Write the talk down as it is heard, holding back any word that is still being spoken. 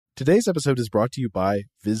Today's episode is brought to you by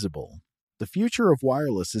Visible. The future of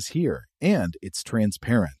wireless is here, and it's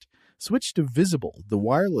transparent. Switch to Visible, the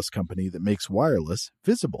wireless company that makes wireless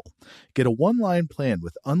visible. Get a one-line plan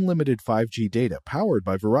with unlimited 5G data powered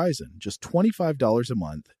by Verizon, just $25 a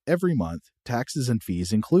month, every month, taxes and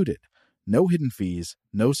fees included. No hidden fees,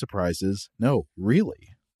 no surprises, no, really.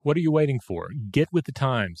 What are you waiting for? Get with the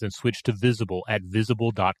times and switch to Visible at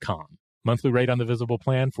Visible.com. Monthly rate on the Visible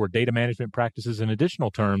plan for data management practices and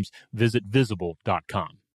additional terms, visit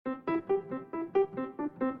Visible.com.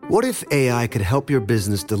 What if AI could help your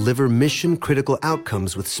business deliver mission-critical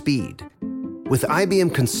outcomes with speed? With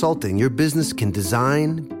IBM Consulting, your business can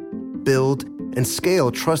design, build, and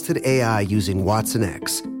scale trusted AI using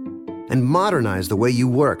watsonx, and modernize the way you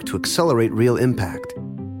work to accelerate real impact.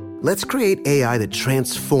 Let's create AI that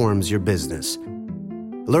transforms your business.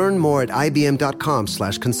 Learn more at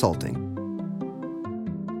ibm.com/consulting.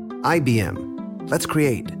 IBM. Let's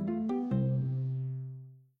create.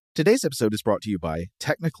 Today's episode is brought to you by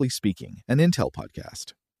Technically Speaking, an Intel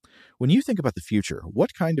podcast. When you think about the future,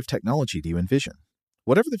 what kind of technology do you envision?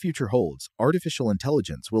 Whatever the future holds, artificial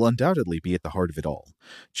intelligence will undoubtedly be at the heart of it all.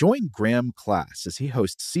 Join Graham Class as he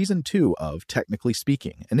hosts Season 2 of Technically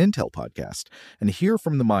Speaking, an Intel podcast, and hear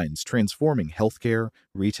from the minds transforming healthcare,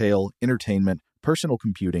 retail, entertainment, personal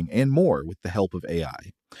computing, and more with the help of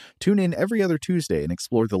AI. Tune in every other Tuesday and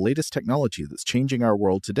explore the latest technology that's changing our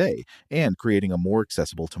world today and creating a more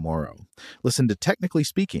accessible tomorrow. Listen to Technically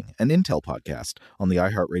Speaking, an Intel podcast on the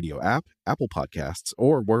iHeartRadio app, Apple Podcasts,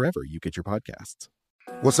 or wherever you get your podcasts.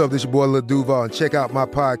 What's up, this your boy Lil Duval, and check out my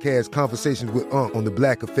podcast, Conversations with Unc, on the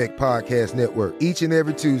Black Effect Podcast Network. Each and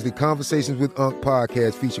every Tuesday, Conversations with Unc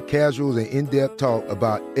podcast feature casual and in-depth talk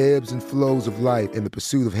about ebbs and flows of life and the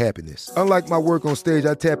pursuit of happiness. Unlike my work on stage,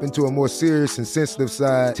 I tap into a more serious and sensitive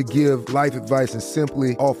side to give life advice and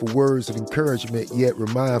simply offer words of encouragement, yet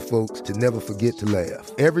remind folks to never forget to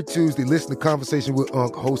laugh. Every Tuesday, listen to Conversation with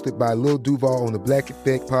Unc, hosted by Lil Duval on the Black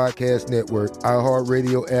Effect Podcast Network,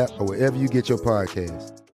 iHeartRadio app, or wherever you get your podcasts.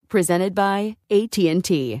 Presented by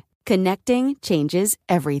AT&T. Connecting changes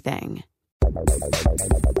everything.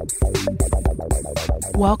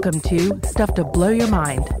 Welcome to Stuff to Blow Your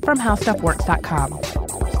Mind from HowStuffWorks.com.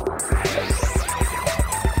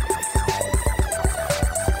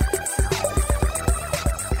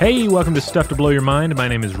 Hey, welcome to Stuff to Blow Your Mind. My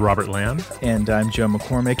name is Robert Lamb. And I'm Joe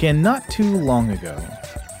McCormick, and not too long ago,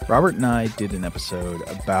 Robert and I did an episode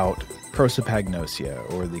about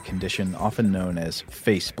prosopagnosia, or the condition often known as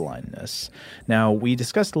face blindness. Now, we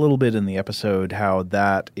discussed a little bit in the episode how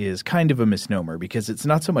that is kind of a misnomer because it's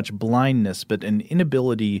not so much blindness, but an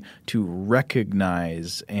inability to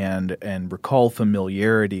recognize and recall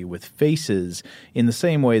familiarity with faces in the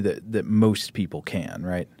same way that most people can,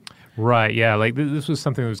 right? Right, yeah. Like this was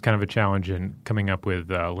something that was kind of a challenge in coming up with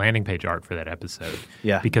landing page art for that episode.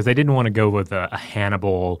 Yeah, because I didn't want to go with a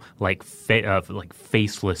Hannibal like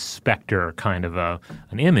faceless specter kind of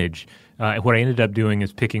an image. What I ended up doing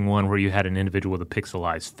is picking one where you had an individual with a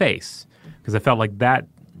pixelized face, because I felt like that.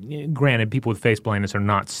 Granted, people with face blindness are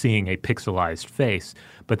not seeing a pixelized face,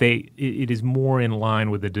 but it is more in line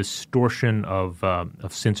with the distortion of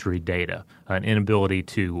sensory data, an inability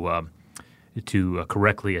to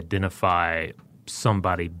correctly identify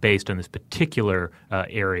somebody based on this particular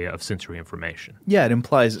area of sensory information. Yeah, it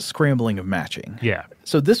implies scrambling of matching. Yeah.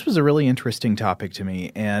 So this was a really interesting topic to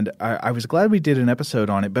me, and I was glad we did an episode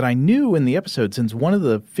on it, but I knew in the episode, since one of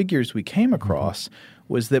the figures we came across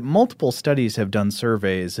was that multiple studies have done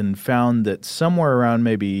surveys and found that somewhere around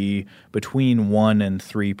maybe between 1% and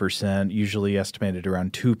 3%, usually estimated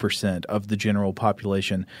around 2% of the general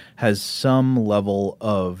population, has some level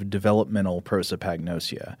of developmental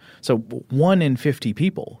prosopagnosia. So 1 in 50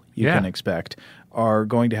 people you can expect are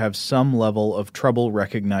going to have some level of trouble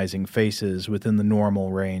recognizing faces within the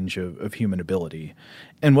normal range of human ability.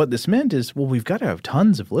 And what this meant is, well, we've got to have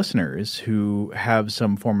tons of listeners who have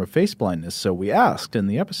some form of face blindness. So we asked in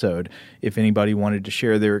the episode if anybody wanted to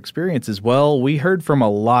share their experiences. Well, we heard from a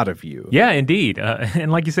lot of you. Yeah, indeed.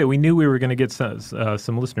 And like you said, we knew we were going to get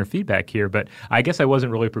some listener feedback here, but I guess I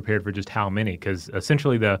wasn't really prepared for just how many, because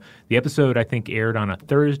essentially the episode, I think, aired on a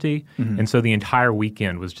Thursday, and so the entire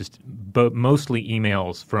weekend was just mostly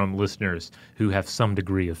emails from listeners who have some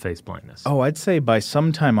degree of face blindness. Oh, I'd say by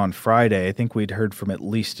sometime on Friday, I think we'd heard from at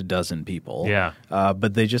least a dozen people. Yeah.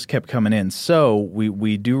 But they just kept coming in. So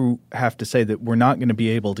we do have to say that we're not going to be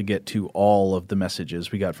able to get to all of the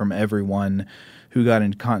messages we got from everyone who got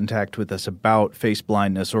in contact with us about face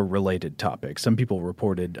blindness or related topics. Some people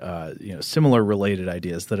reported similar related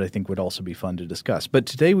ideas that I think would also be fun to discuss. But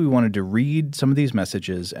today we wanted to read some of these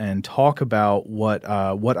messages and talk about what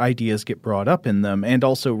ideas get brought up in them and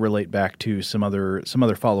also relate back to some other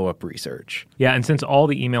follow-up research. Yeah, and since all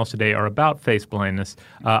the emails today are about face blindness,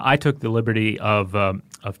 I took the liberty of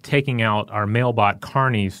taking out our Mailbot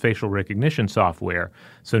Carney's facial recognition software.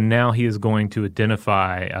 So now he is going to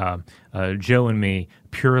identify Joe and me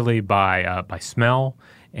purely by smell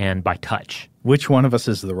and by touch. Which one of us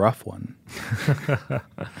is the rough one?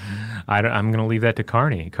 I'm going to leave that to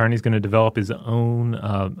Carney. Carney's going to develop his own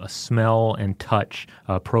smell and touch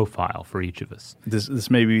profile for each of us.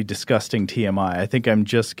 This may be disgusting TMI. I think I'm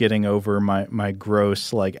just getting over my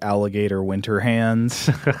gross like alligator winter hands.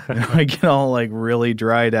 I get all like really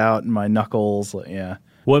dried out in my knuckles. Yeah.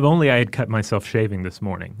 Well, if only I had cut myself shaving this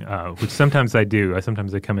morning, which sometimes I do.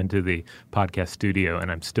 Sometimes I come into the podcast studio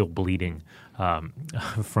and I'm still bleeding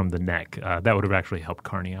from the neck. That would have actually helped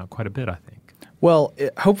Carney out quite a bit, I think. Well,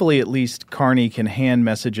 hopefully at least Carney can hand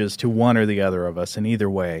messages to one or the other of us, and either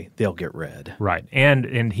way, they'll get read. Right.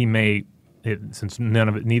 And he may, since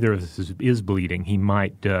neither of us is bleeding, he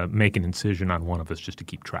might make an incision on one of us just to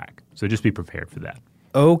keep track. So just be prepared for that.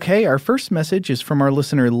 Okay, our first message is from our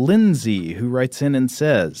listener Lindsay, who writes in and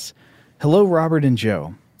says, "Hello, Robert and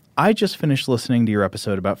Joe. I just finished listening to your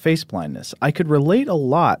episode about face blindness. I could relate a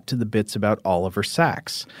lot to the bits about Oliver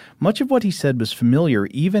Sacks. Much of what he said was familiar,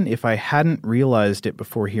 even if I hadn't realized it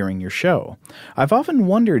before hearing your show. I've often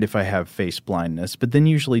wondered if I have face blindness, but then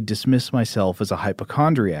usually dismiss myself as a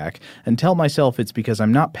hypochondriac and tell myself it's because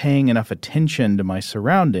I'm not paying enough attention to my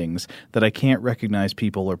surroundings that I can't recognize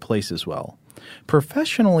people or places well.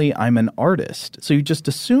 Professionally, I'm an artist, so you just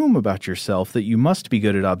assume about yourself that you must be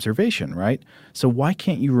good at observation, right? So why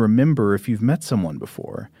can't you remember if you've met someone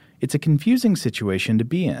before? It's a confusing situation to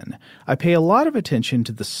be in. I pay a lot of attention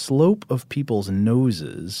to the slope of people's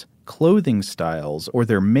noses, clothing styles, or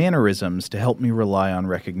their mannerisms to help me rely on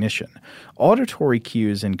recognition. Auditory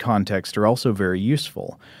cues and context are also very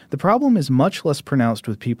useful. The problem is much less pronounced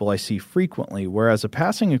with people I see frequently, whereas a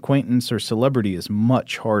passing acquaintance or celebrity is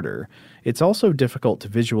much harder. It's also difficult to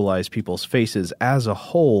visualize people's faces as a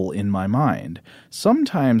whole in my mind.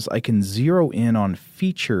 Sometimes I can zero in on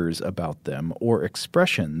features about them or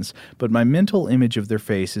expressions, but my mental image of their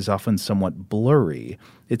face is often somewhat blurry.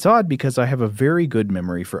 It's odd because I have a very good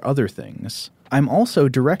memory for other things. I'm also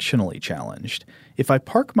directionally challenged. If I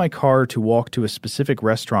park my car to walk to a specific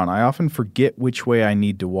restaurant, I often forget which way I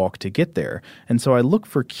need to walk to get there, and so I look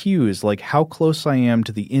for cues like how close I am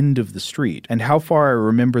to the end of the street and how far I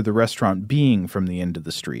remember the restaurant being from the end of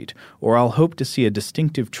the street, or I'll hope to see a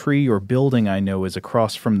distinctive tree or building I know is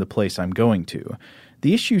across from the place I'm going to.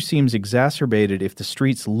 The issue seems exacerbated if the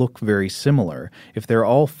streets look very similar. If they're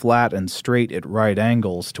all flat and straight at right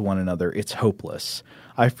angles to one another, it's hopeless.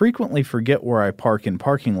 I frequently forget where I park in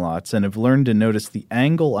parking lots and have learned to notice the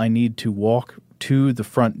angle I need to walk to the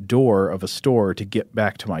front door of a store to get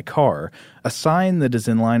back to my car, a sign that is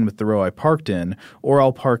in line with the row I parked in, or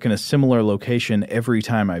I'll park in a similar location every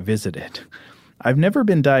time I visit it. I've never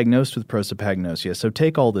been diagnosed with prosopagnosia, so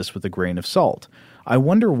take all this with a grain of salt. I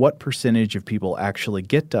wonder what percentage of people actually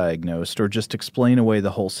get diagnosed or just explain away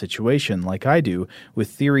the whole situation, like I do,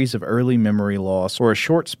 with theories of early memory loss or a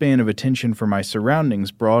short span of attention for my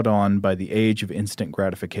surroundings brought on by the age of instant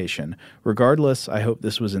gratification. Regardless, I hope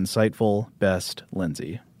this was insightful. Best,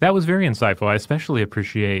 Lindsay. That was very insightful. I especially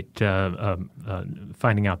appreciate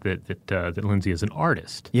finding out that Lindsay is an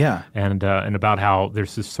artist. Yeah. And about how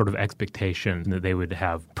there's this sort of expectation that they would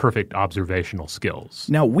have perfect observational skills.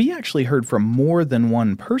 Now, we actually heard from more than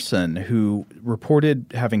one person who reported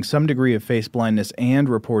having some degree of face blindness and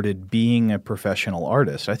reported being a professional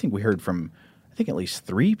artist. I think we heard from, at least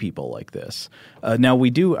 3 people like this. Now, we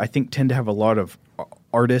do, I think, tend to have a lot of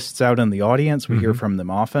artists out in the audience. We hear from them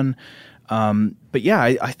often. But yeah,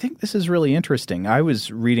 I think this is really interesting. I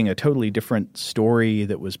was reading a totally different story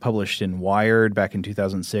that was published in Wired back in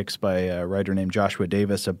 2006 by a writer named Joshua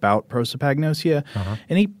Davis about prosopagnosia,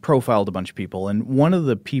 and he profiled a bunch of people. And one of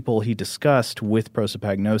the people he discussed with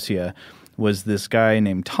prosopagnosia was this guy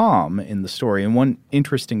named Tom in the story. And one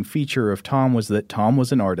interesting feature of Tom was that Tom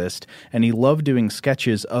was an artist, and he loved doing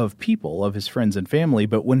sketches of people, of his friends and family,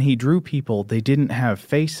 but when he drew people, they didn't have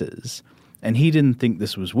faces. And he didn't think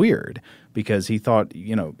this was weird because he thought,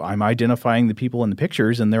 I'm identifying the people in the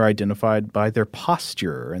pictures and they're identified by their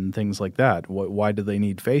posture and things like that. Why do they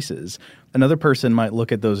need faces? Another person might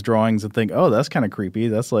look at those drawings and think, oh, that's kind of creepy.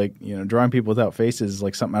 That's like, drawing people without faces is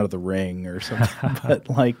like something out of The Ring or something.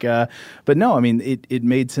 But no, I mean, it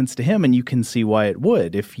made sense to him, and you can see why it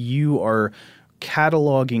would. If you are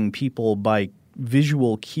cataloging people by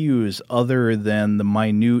visual cues other than the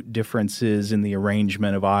minute differences in the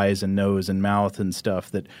arrangement of eyes and nose and mouth and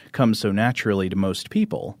stuff that comes so naturally to most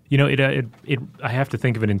people. You know, I have to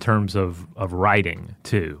think of it in terms of writing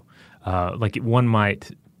too. Like one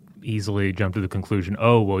might easily jump to the conclusion,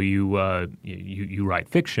 oh, well, you write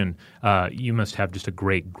fiction, you must have just a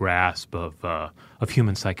great grasp of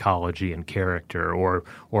human psychology and character,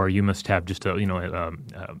 or you must have just a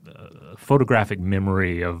photographic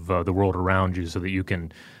memory of the world around you, so that you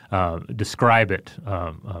can describe it,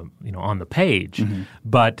 on the page. Mm-hmm.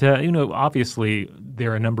 But obviously,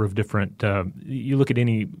 there are a number of different. You look at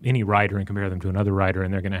any writer and compare them to another writer,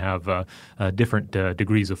 and they're going to have different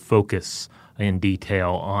degrees of focus in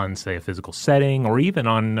detail on, say, a physical setting, or even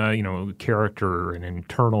on character and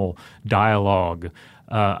internal dialogue.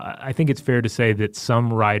 I think it's fair to say that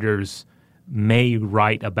some writers may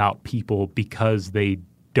write about people because they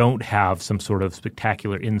don't have some sort of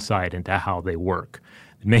spectacular insight into how they work.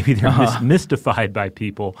 Maybe they're mystified by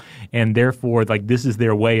people, and therefore, this is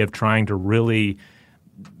their way of trying to really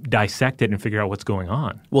dissect it and figure out what's going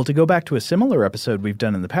on. Well, to go back to a similar episode we've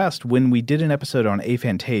done in the past, when we did an episode on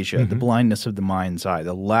aphantasia, mm-hmm. the blindness of the mind's eye,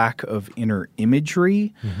 the lack of inner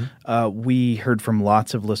imagery, mm-hmm. We heard from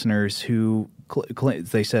lots of listeners who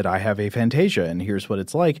they said, I have aphantasia, and here's what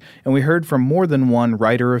it's like. And we heard from more than one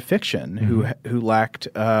writer of fiction mm-hmm. who lacked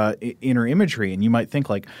inner imagery. And you might think,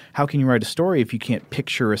 how can you write a story if you can't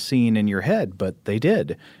picture a scene in your head? But they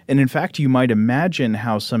did. And in fact, you might imagine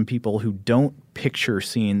how some people who don't picture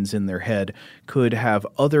scenes in their head could have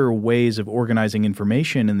other ways of organizing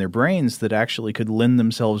information in their brains that actually could lend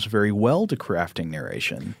themselves very well to crafting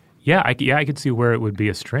narration. Yeah, I could see where it would be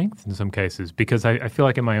a strength in some cases, because I feel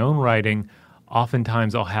like in my own writing,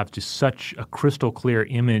 oftentimes I'll have just such a crystal clear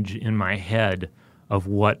image in my head of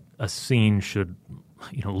what a scene should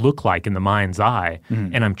look like in the mind's eye,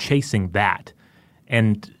 mm-hmm. and I'm chasing that.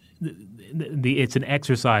 And it's an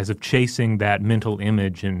exercise of chasing that mental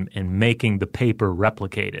image and making the paper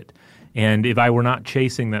replicate it. And if I were not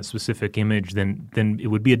chasing that specific image, then it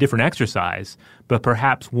would be a different exercise, but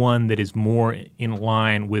perhaps one that is more in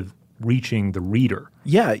line with reaching the reader.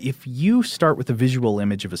 Yeah, if you start with a visual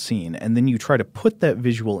image of a scene and then you try to put that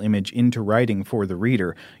visual image into writing for the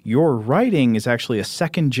reader, your writing is actually a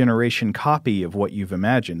second-generation copy of what you've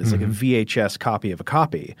imagined. It's mm-hmm. like a VHS copy of a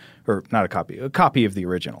copy, or not a copy of the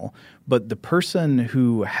original. But the person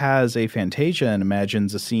who has aphantasia and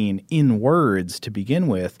imagines a scene in words to begin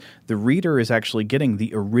with, the reader is actually getting the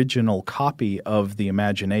original copy of the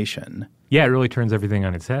imagination. Yeah, it really turns everything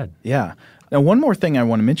on its head. Yeah. Now, one more thing I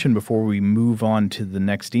want to mention before we move on to the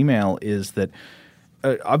next email is that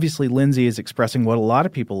obviously Lindsay is expressing what a lot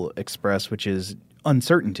of people express, which is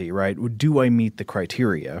uncertainty, right? Do I meet the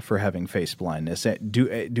criteria for having face blindness?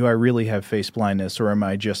 Do I really have face blindness, or am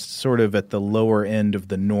I just sort of at the lower end of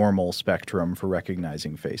the normal spectrum for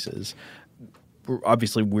recognizing faces?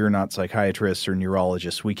 Obviously, we're not psychiatrists or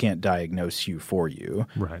neurologists. We can't diagnose you for you.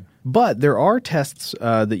 Right. But there are tests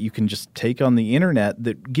that you can just take on the internet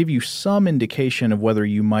that give you some indication of whether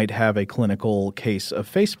you might have a clinical case of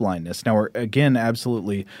face blindness. Now, we're, again,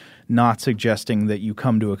 absolutely not suggesting that you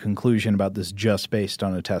come to a conclusion about this just based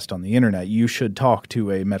on a test on the internet. You should talk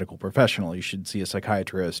to a medical professional. You should see a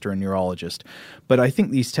psychiatrist or a neurologist. But I think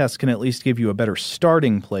these tests can at least give you a better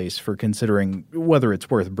starting place for considering whether it's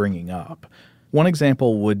worth bringing up. One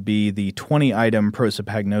example would be the 20-item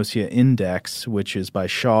prosopagnosia index, which is by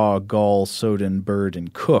Shaw, Gall, Soden, Bird,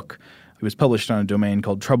 and Cook. It was published on a domain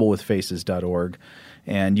called troublewithfaces.org,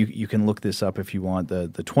 and you can look this up if you want, the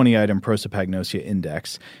 20-item prosopagnosia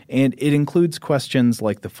index. And it includes questions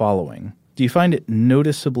like the following. Do you find it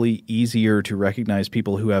noticeably easier to recognize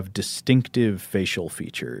people who have distinctive facial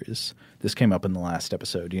features? This came up in the last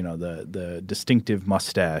episode, the distinctive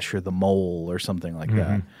mustache or the mole or something like mm-hmm.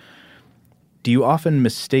 that. Do you often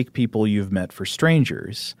mistake people you've met for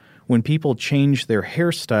strangers? When people change their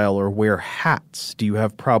hairstyle or wear hats, do you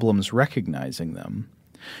have problems recognizing them?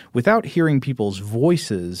 Without hearing people's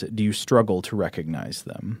voices, do you struggle to recognize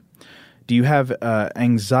them? Do you have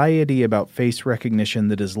anxiety about face recognition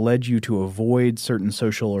that has led you to avoid certain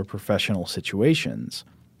social or professional situations?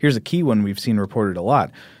 Here's a key one we've seen reported a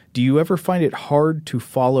lot. Do you ever find it hard to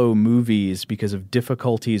follow movies because of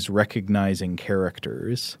difficulties recognizing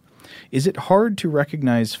characters? Is it hard to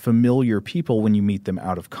recognize familiar people when you meet them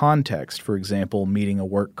out of context, for example, meeting a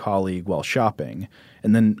work colleague while shopping?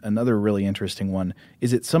 And then another really interesting one,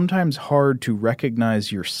 is it sometimes hard to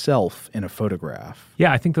recognize yourself in a photograph?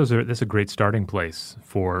 Yeah, I think that's a great starting place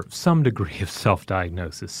for some degree of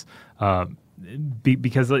self-diagnosis.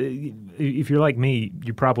 Because if you're like me,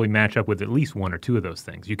 you probably match up with at least one or two of those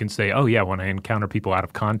things. You can say, oh, yeah, when I encounter people out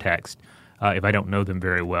of context, if I don't know them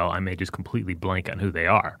very well, I may just completely blank on who they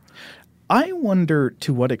are. I wonder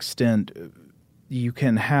to what extent you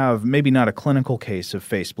can have maybe not a clinical case of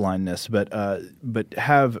face blindness, but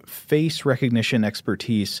have face recognition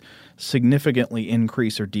expertise significantly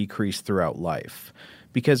increase or decrease throughout life.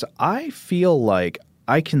 Because I feel like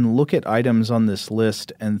I can look at items on this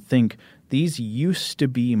list and think these used to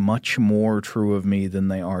be much more true of me than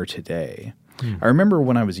they are today. I remember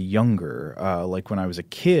when I was younger, like when I was a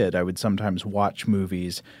kid, I would sometimes watch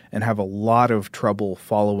movies and have a lot of trouble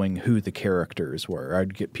following who the characters were.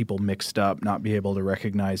 I'd get people mixed up, not be able to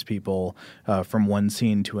recognize people from one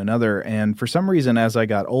scene to another. And for some reason, as I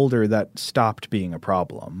got older, that stopped being a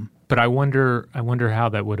problem. But I wonder how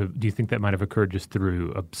that would have. Do you think that might have occurred just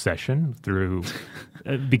through obsession, through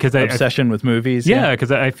because obsession with movies? Yeah,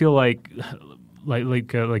 because I feel like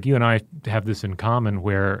you and I have this in common,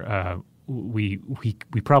 where we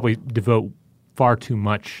probably devote far too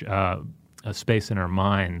much space in our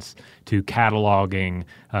minds to cataloging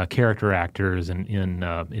character actors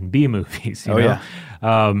in B movies. You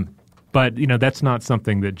know? But that's not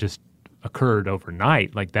something that just occurred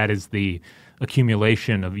overnight. Like, that is the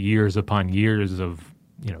accumulation of years upon years of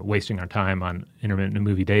wasting our time on Internet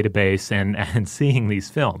Movie Database and seeing these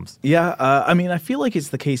films. Yeah, I mean, I feel like it's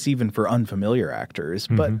the case even for unfamiliar actors,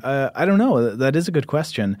 but I don't know. That is a good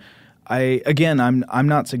question. I'm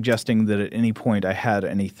not suggesting that at any point I had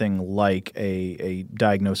anything like a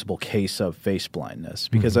diagnosable case of face blindness,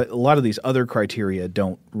 because a lot of these other criteria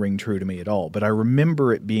don't ring true to me at all. But I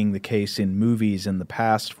remember it being the case in movies in the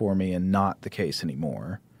past for me and not the case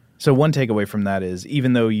anymore. So one takeaway from that is,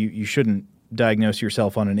 even though you shouldn't diagnose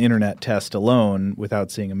yourself on an internet test alone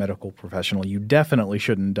without seeing a medical professional, you definitely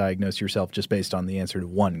shouldn't diagnose yourself just based on the answer to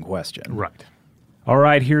one question. Right. All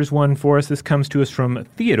right, here's one for us. This comes to us from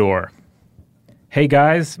Theodore. Hey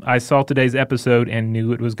guys, I saw today's episode and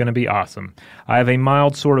knew it was going to be awesome. I have a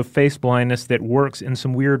mild sort of face blindness that works in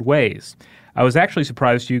some weird ways. I was actually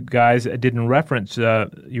surprised you guys didn't reference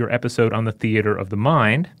your episode on the theater of the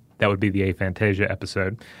mind. That would be the aphantasia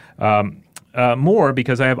episode. More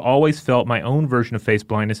because I have always felt my own version of face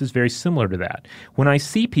blindness is very similar to that. When I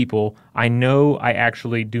see people, I know I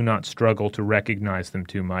actually do not struggle to recognize them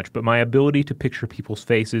too much, but my ability to picture people's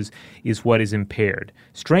faces is what is impaired.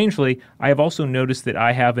 Strangely, I have also noticed that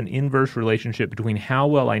I have an inverse relationship between how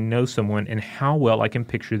well I know someone and how well I can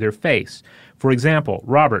picture their face. For example,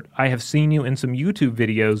 Robert, I have seen you in some YouTube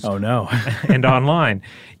videos and online.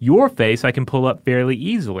 Your face I can pull up fairly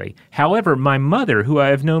easily. However, my mother, who I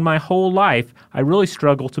have known my whole life, I really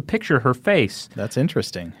struggle to picture her face. That's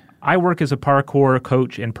interesting. I work as a parkour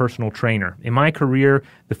coach and personal trainer. In my career,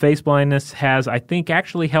 the face blindness has, I think,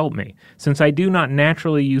 actually helped me. Since I do not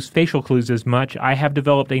naturally use facial clues as much, I have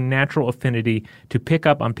developed a natural affinity to pick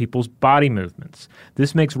up on people's body movements.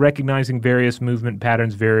 This makes recognizing various movement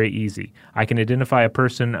patterns very easy. I can identify a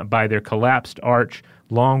person by their collapsed arch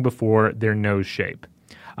long before their nose shape.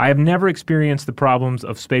 I have never experienced the problems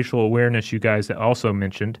of spatial awareness you guys also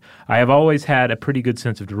mentioned. I have always had a pretty good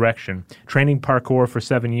sense of direction. Training parkour for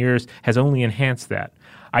 7 years has only enhanced that.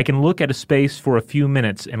 I can look at a space for a few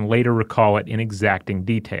minutes and later recall it in exacting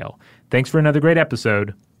detail. Thanks for another great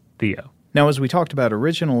episode, Theo. Now, as we talked about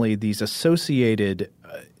originally, these associated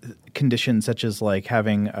conditions such as like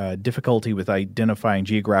having difficulty with identifying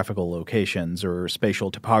geographical locations or spatial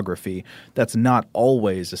topography, that's not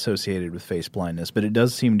always associated with face blindness, but it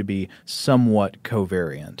does seem to be somewhat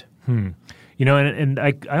covariant. And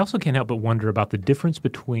I also can't help but wonder about the difference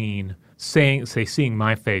between seeing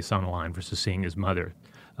my face online versus seeing his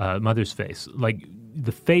mother's face. Like,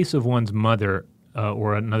 the face of one's mother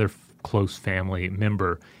or another close family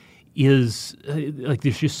member is like,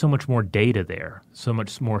 there's just so much more data there, so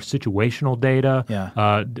much more situational data,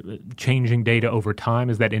 changing data over time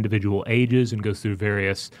as that individual ages and goes through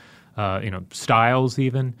various styles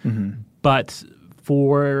even. But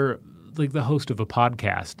for like the host of a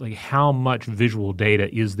podcast, like, how much visual data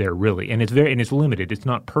is there really? And it's limited. It's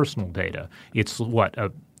not personal data. It's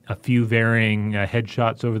a few varying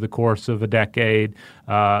headshots over the course of a decade,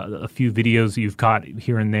 a few videos you've caught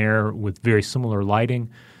here and there with very similar lighting.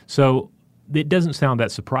 So it doesn't sound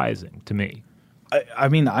that surprising to me. I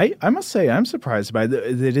must say I'm surprised by it.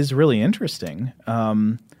 It is really interesting.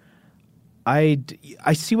 I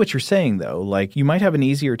see what you're saying, though. Like, you might have an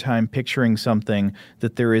easier time picturing something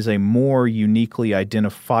that there is a more uniquely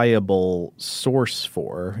identifiable source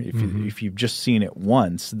for if you've just seen it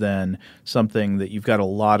once than something that you've got a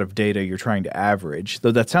lot of data you're trying to average.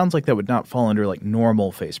 Though that sounds like that would not fall under like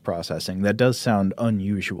normal face processing. That does sound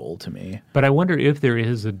unusual to me. But I wonder if there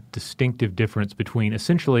is a distinctive difference between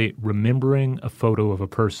essentially remembering a photo of a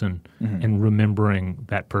person and remembering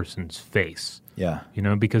that person's face. Yeah. You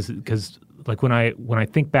know, because like when I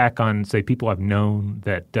think back on, say, people I've known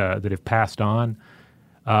that have passed on,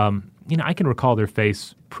 you know, I can recall their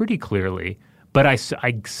face pretty clearly, but I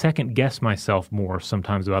second guess myself more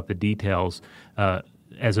sometimes about the details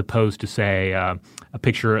as opposed to, say, a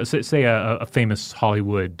picture, say a famous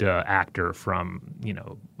Hollywood actor from, you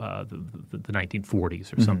know, the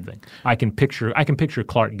 1940s or something. I can picture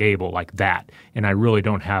Clark Gable like that, and I really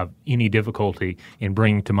don't have any difficulty in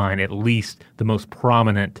bringing to mind at least the most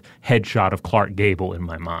prominent headshot of Clark Gable in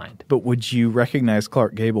my mind. But would you recognize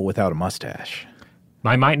Clark Gable without a mustache?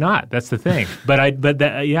 I might not. That's the thing.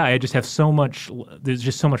 I just have so much. There's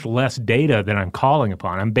just so much less data that I'm calling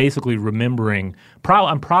upon. I'm basically remembering.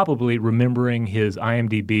 I'm probably remembering his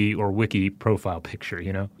IMDb or Wiki profile picture.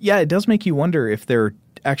 You know. Yeah, it does make you wonder if there are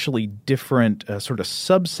actually different sort of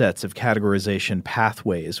subsets of categorization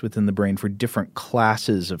pathways within the brain for different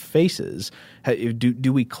classes of faces.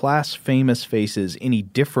 Do we class famous faces any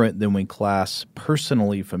different than we class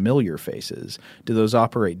personally familiar faces? Do those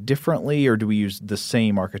operate differently, or do we use the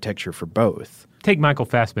same architecture for both? Take Michael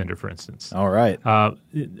Fassbender, for instance. All right.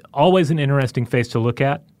 Always an interesting face to look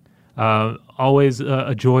at. Always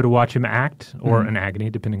a joy to watch him act, or an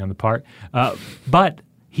agony, depending on the part. But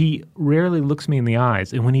he rarely looks me in the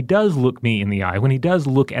eyes. And when he does look me in the eye, when he does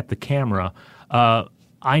look at the camera,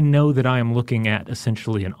 I know that I am looking at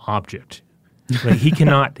essentially an object. Like he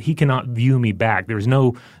cannot view me back. There's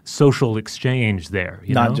no social exchange there.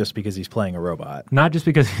 Not just because he's playing a robot. Not just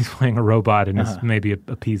because he's playing a robot and is maybe a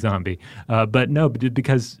pea zombie. But no,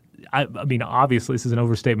 because I mean, obviously this is an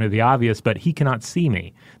overstatement of the obvious, but he cannot see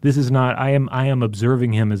me. This is not, I am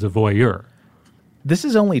observing him as a voyeur. This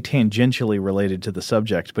is only tangentially related to the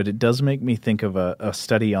subject, but it does make me think of a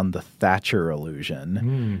study on the Thatcher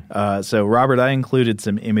illusion. So, Robert, I included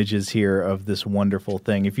some images here of this wonderful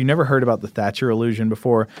thing. If you've never heard about the Thatcher illusion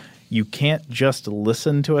before, you can't just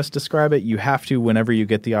listen to us describe it. You have to, whenever you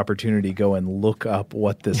get the opportunity, go and look up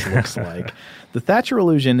what this looks like. The Thatcher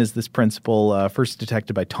illusion is this principle first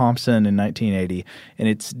detected by Thompson in 1980, and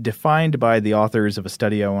it's defined by the authors of a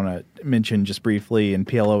study I want to mention just briefly in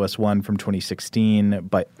PLOS1 from 2016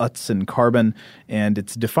 by Utz and Carbon. And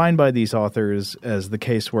it's defined by these authors as the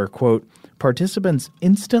case where, quote, participants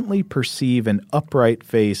instantly perceive an upright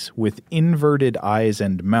face with inverted eyes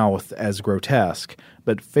and mouth as grotesque,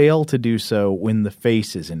 but fail to do so when the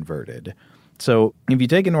face is inverted. So if you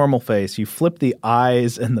take a normal face, you flip the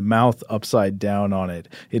eyes and the mouth upside down on it,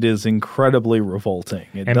 it is incredibly revolting.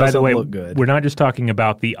 It doesn't by the way, look good. We're not just talking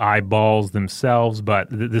about the eyeballs themselves, but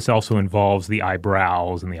this also involves the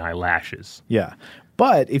eyebrows and the eyelashes. Yeah.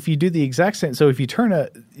 But if you do the exact same, so if you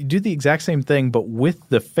do the exact same thing, but with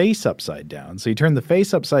the face upside down, so you turn the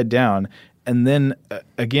face upside down and then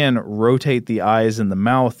again rotate the eyes and the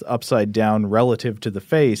mouth upside down relative to the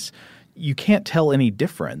face, you can't tell any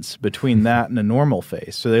difference between that and a normal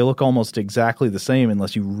face. So they look almost exactly the same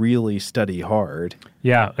unless you really study hard.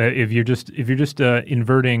 Yeah, if you're just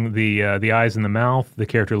inverting the eyes and the mouth, the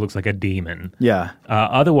character looks like a demon. Yeah.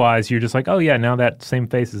 Otherwise, you're just like, oh yeah, now that same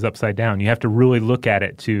face is upside down. You have to really look at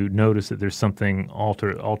it to notice that there's something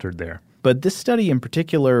altered there. But this study in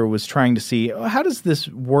particular was trying to see, how does this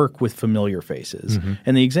work with familiar faces?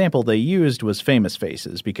 And the example they used was famous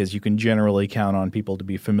faces, because you can generally count on people to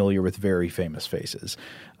be familiar with very famous faces.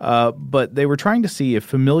 But they were trying to see if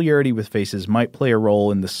familiarity with faces might play a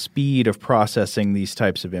role in the speed of processing these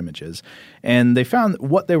types of images. And they found that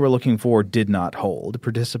what they were looking for did not hold.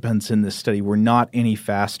 Participants in this study were not any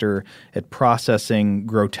faster at processing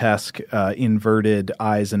grotesque, inverted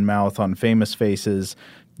eyes and mouth on famous faces,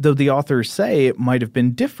 though the authors say it might have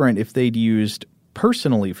been different if they'd used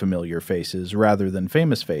personally familiar faces rather than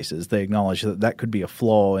famous faces. They acknowledge that that could be a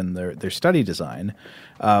flaw in their study design.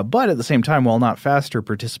 But at the same time, while not faster,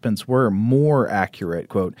 participants were more accurate,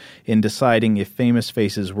 quote, in deciding if famous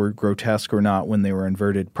faces were grotesque or not when they were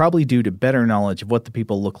inverted, probably due to better knowledge of what the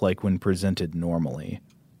people look like when presented normally.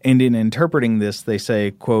 And in interpreting this, they say,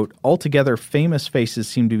 quote, altogether, famous faces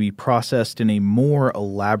seem to be processed in a more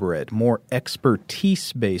elaborate, more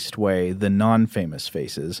expertise-based way than non-famous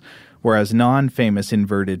faces, whereas non-famous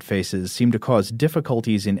inverted faces seem to cause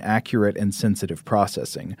difficulties in accurate and sensitive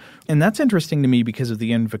processing. And that's interesting to me because of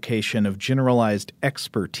the invocation of generalized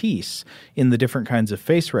expertise in the different kinds of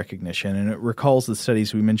face recognition, and it recalls the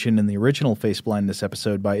studies we mentioned in the original face blindness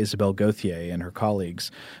episode by Isabelle Gauthier and her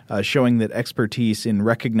colleagues, showing that expertise in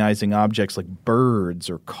recognizing objects like birds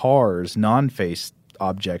or cars, non-face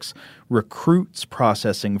objects, recruits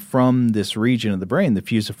processing from this region of the brain, the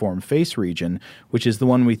fusiform face region, which is the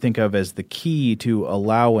one we think of as the key to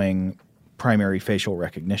allowing primary facial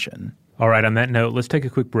recognition. All right, on that note, let's take a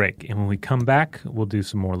quick break. And when we come back, we'll do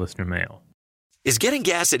some more listener mail. Is getting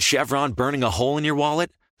gas at Chevron burning a hole in your wallet?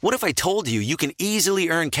 What if I told you you can easily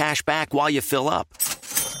earn cash back while you fill up?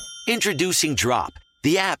 Introducing Drop,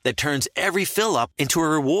 the app that turns every fill up into a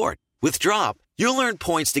reward. With Drop, you'll earn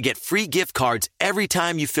points to get free gift cards every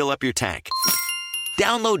time you fill up your tank.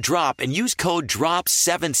 Download Drop and use code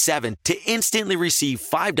DROP77 to instantly receive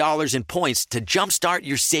 $5 in points to jumpstart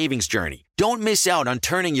your savings journey. Don't miss out on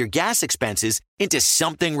turning your gas expenses into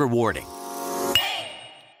something rewarding.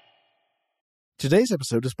 Today's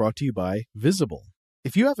episode is brought to you by Visible.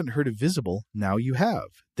 If you haven't heard of Visible, now you have.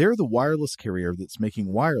 They're the wireless carrier that's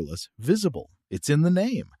making wireless visible. It's in the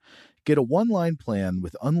name. Get a one-line plan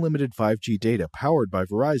with unlimited 5G data powered by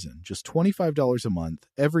Verizon, just $25 a month,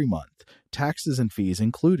 every month, taxes and fees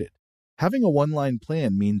included. Having a one-line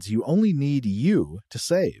plan means you only need you to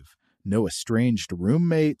save. No estranged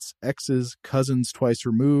roommates, exes, cousins twice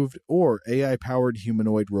removed, or AI-powered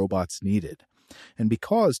humanoid robots needed. And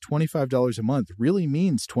because $25 a month really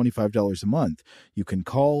means $25 a month, you can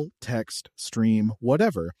call, text, stream,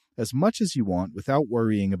 whatever, as much as you want without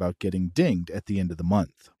worrying about getting dinged at the end of the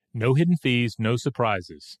month. No hidden fees, no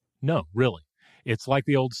surprises. No, really. It's like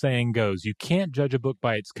the old saying goes, you can't judge a book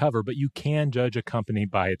by its cover, but you can judge a company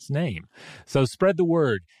by its name. So spread the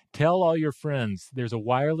word. Tell all your friends there's a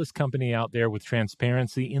wireless company out there with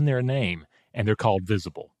transparency in their name, and they're called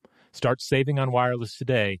Visible. Start saving on wireless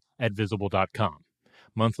today at Visible.com.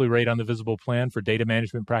 Monthly rate on the Visible plan for data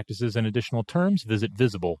management practices and additional terms, visit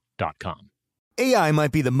Visible.com. AI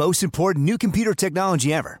might be the most important new computer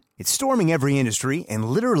technology ever. It's storming every industry, and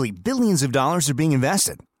literally billions of dollars are being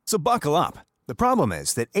invested. So buckle up. The problem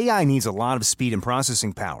is that AI needs a lot of speed and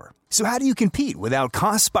processing power. So how do you compete without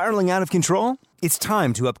costs spiraling out of control? It's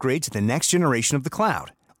time to upgrade to the next generation of the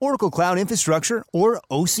cloud, Oracle Cloud Infrastructure, or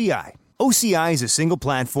OCI. OCI is a single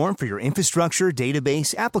platform for your infrastructure,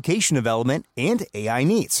 database, application development, and AI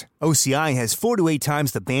needs. OCI has 4 to 8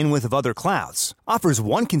 times the bandwidth of other clouds, offers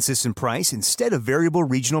one consistent price instead of variable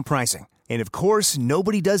regional pricing, and of course,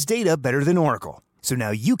 nobody does data better than Oracle. So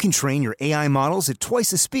now you can train your AI models at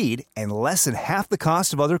twice the speed and less than half the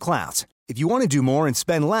cost of other clouds. If you want to do more and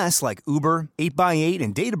spend less like Uber, 8x8,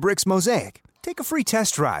 and Databricks Mosaic, take a free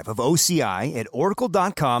test drive of OCI at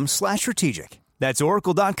oracle.com/strategic. That's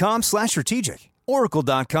oracle.com/strategic.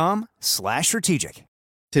 Oracle.com/strategic.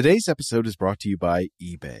 Today's episode is brought to you by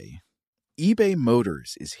eBay. eBay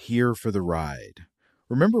Motors is here for the ride.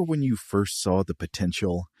 Remember when you first saw the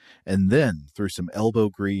potential? And then, through some elbow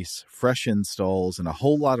grease, fresh installs, and a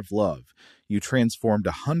whole lot of love, you transformed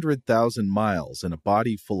 100,000 miles and a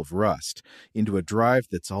body full of rust into a drive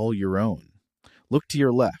that's all your own. Look to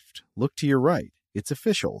your left. Look to your right. It's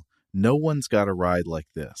official. No one's got a ride like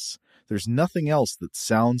this. There's nothing else that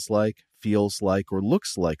sounds like, feels like, or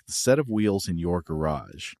looks like the set of wheels in your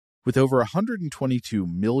garage. With over 122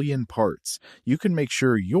 million parts, you can make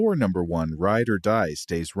sure your number one ride or die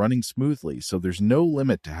stays running smoothly, so there's no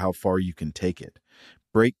limit to how far you can take it.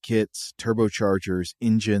 Brake kits, turbochargers,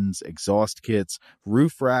 engines, exhaust kits,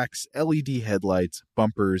 roof racks, LED headlights,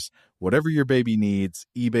 bumpers, whatever your baby needs,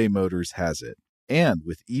 eBay Motors has it. And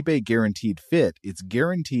with eBay Guaranteed Fit, it's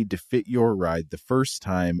guaranteed to fit your ride the first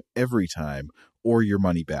time, every time, or your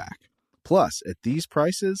money back. Plus, at these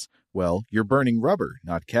prices, well, you're burning rubber,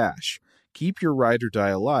 not cash. Keep your ride or die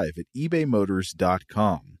alive at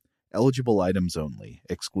ebaymotors.com. Eligible items only.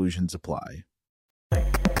 Exclusions apply.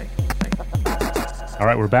 All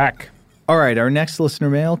right, we're back. All right, our next listener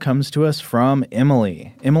mail comes to us from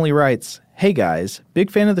Emily. Emily writes, "Hey guys, big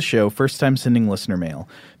fan of the show, first time sending listener mail.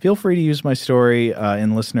 Feel free to use my story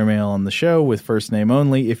in listener mail on the show with first name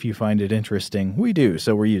only if you find it interesting. We do,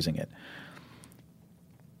 so we're using it."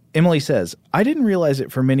 Emily says, "I didn't realize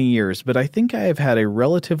it for many years, but I think I have had a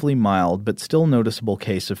relatively mild but still noticeable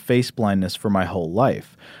case of face blindness for my whole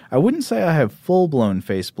life. I wouldn't say I have full-blown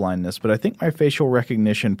face blindness, but I think my facial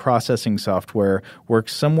recognition processing software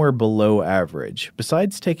works somewhere below average.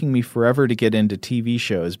 Besides taking me forever to get into TV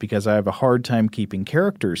shows because I have a hard time keeping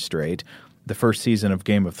characters straight — the first season of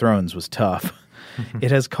Game of Thrones was tough —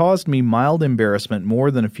 It has caused me mild embarrassment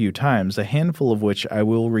more than a few times, a handful of which I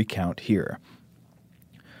will recount here.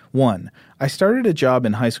 1. I started a job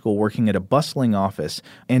in high school working at a bustling office,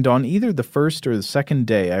 and on either the first or the second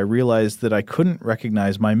day I realized that I couldn't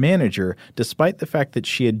recognize my manager, despite the fact that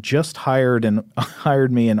she had just hired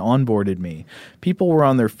me and onboarded me. People were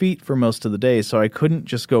on their feet for most of the day, so I couldn't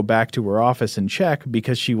just go back to her office and check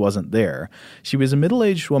because she wasn't there. She was a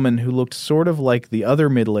middle-aged woman who looked sort of like the other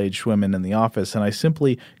middle-aged women in the office, and I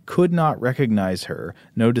simply could not recognize her,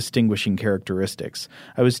 no distinguishing characteristics.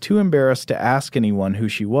 I was too embarrassed to ask anyone who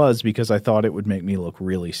she was because I thought it would make me look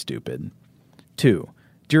really stupid. 2.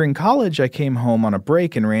 During college, I came home on a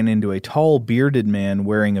break and ran into a tall, bearded man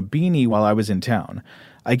wearing a beanie while I was in town.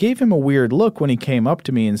 I gave him a weird look when he came up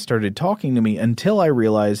to me and started talking to me until I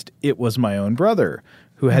realized it was my own brother,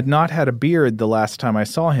 who had not had a beard the last time I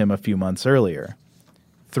saw him a few months earlier.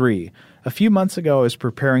 3. A few months ago, I was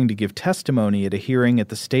preparing to give testimony at a hearing at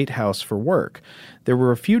the State House for work. There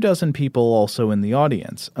were a few dozen people also in the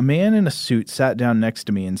audience. A man in a suit sat down next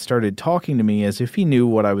to me and started talking to me as if he knew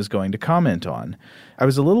what I was going to comment on. I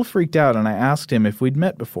was a little freaked out and I asked him if we'd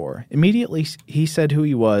met before. Immediately, he said who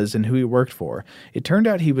he was and who he worked for. It turned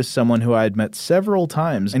out he was someone who I had met several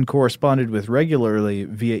times and corresponded with regularly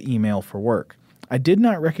via email for work. I did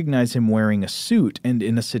not recognize him wearing a suit and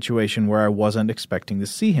in a situation where I wasn't expecting to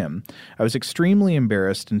see him. I was extremely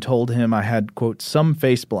embarrassed and told him I had, quote, some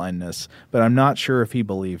face blindness, but I'm not sure if he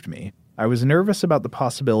believed me. I was nervous about the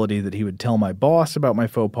possibility that he would tell my boss about my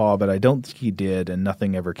faux pas, but I don't think he did, and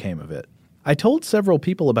nothing ever came of it. I told several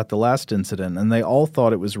people about the last incident, and they all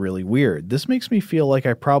thought it was really weird. This makes me feel like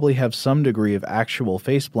I probably have some degree of actual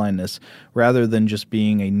face blindness rather than just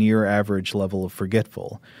being a near-average level of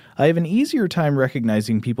forgetful. I have an easier time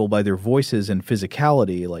recognizing people by their voices and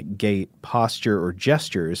physicality, like gait, posture, or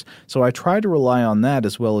gestures, so I try to rely on that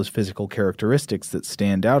as well as physical characteristics that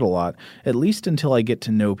stand out a lot, at least until I get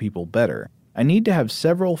to know people better. I need to have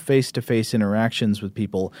several face-to-face interactions with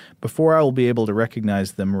people before I will be able to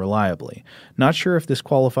recognize them reliably. Not sure if this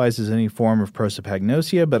qualifies as any form of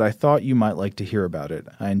prosopagnosia, but I thought you might like to hear about it.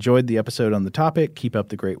 I enjoyed the episode on the topic. Keep up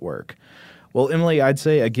the great work. Well, Emily, I'd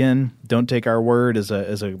say, again, don't take our word as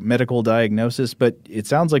a medical diagnosis, but it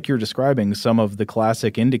sounds like you're describing some of the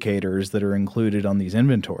classic indicators that are included on these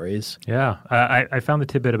inventories. Yeah. I found the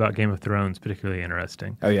tidbit about Game of Thrones particularly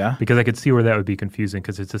interesting. Oh, yeah? Because I could see where that would be confusing,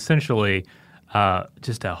 because it's essentially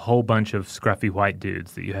just a whole bunch of scruffy white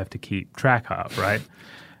dudes that you have to keep track of, right?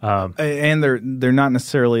 And they're not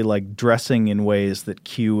necessarily like dressing in ways that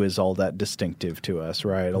Q is all that distinctive to us,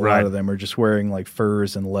 right? A lot of them are just wearing like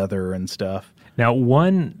furs and leather and stuff. Now,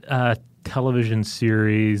 one television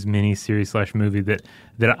series, mini-series / movie that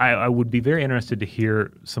I would be very interested to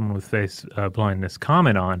hear someone with face blindness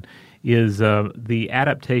comment on is the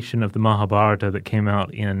adaptation of the Mahabharata that came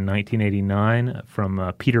out in 1989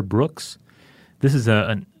 from Peter Brooks. This is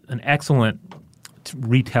an excellent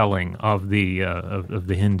retelling of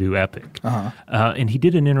the Hindu epic. And he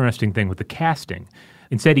did an interesting thing with the casting.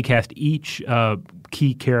 Instead, he cast each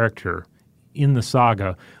key character in the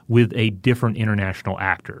saga with a different international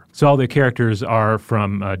actor. So all the characters are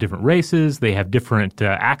from different races. They have different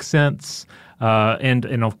accents.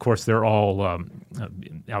 And of course, they're all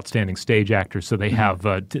outstanding stage actors, so they have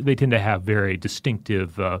they tend to have very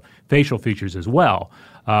distinctive facial features as well.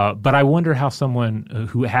 But I wonder how someone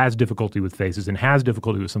who has difficulty with faces and has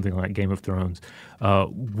difficulty with something like Game of Thrones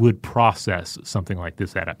would process something like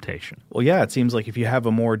this adaptation. Well, yeah, it seems like if you have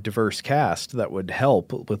a more diverse cast, that would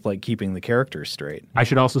help with like keeping the characters straight. I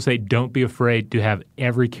should also say, don't be afraid to have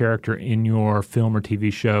every character in your film or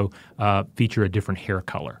TV show feature a different hair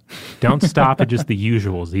color. Don't stop at just the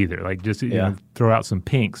usuals either. Like just you know, throw out some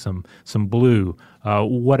pink, some blue,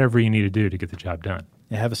 whatever you need to do to get the job done.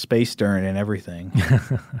 You have a space stern and everything.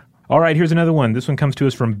 All right, here's another one. This one comes to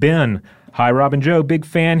us from Ben. Hi, Rob and Joe. Big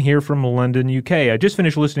fan here from London, UK. I just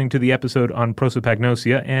finished listening to the episode on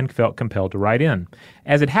prosopagnosia and felt compelled to write in.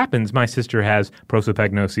 As it happens, my sister has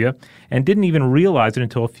prosopagnosia and didn't even realize it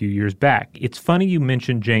until a few years back. It's funny you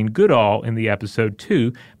mentioned Jane Goodall in the episode,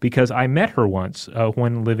 too, because I met her once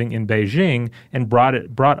when living in Beijing and brought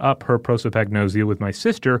up her prosopagnosia with my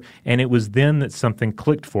sister, and it was then that something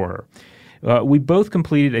clicked for her. We both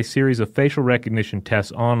completed a series of facial recognition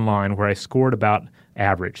tests online where I scored about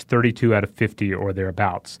average, 32 out of 50 or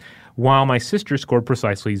thereabouts, while my sister scored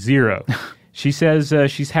precisely 0. She says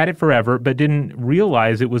she's had it forever, but didn't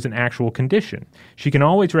realize it was an actual condition. She can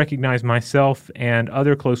always recognize myself and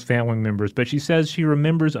other close family members, but she says she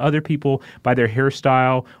remembers other people by their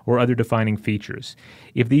hairstyle or other defining features.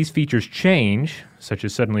 If these features change, such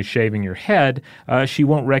as suddenly shaving your head, she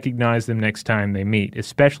won't recognize them next time they meet,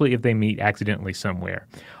 especially if they meet accidentally somewhere.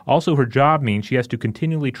 Also, her job means she has to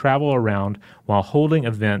continually travel around while holding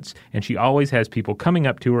events, and she always has people coming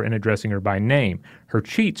up to her and addressing her by name. Her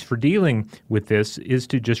cheats for dealing with this is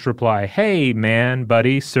to just reply, "Hey, man,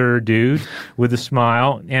 buddy, sir, dude," with a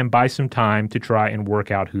smile, and buy some time to try and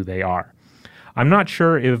work out who they are. I'm not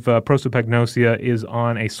sure if prosopagnosia is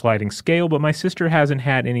on a sliding scale, but my sister hasn't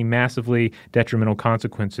had any massively detrimental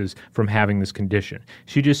consequences from having this condition.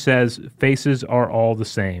 She just says faces are all the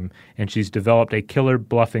same, and she's developed a killer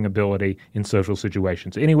bluffing ability in social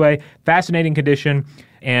situations. Anyway, fascinating condition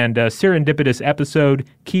and serendipitous episode.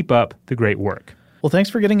 Keep up the great work. Well,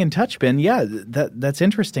 thanks for getting in touch, Ben. Yeah, that's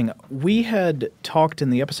interesting. We had talked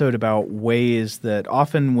in the episode about ways that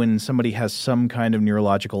often when somebody has some kind of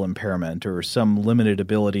neurological impairment or some limited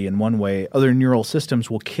ability in one way, other neural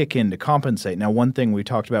systems will kick in to compensate. Now, one thing we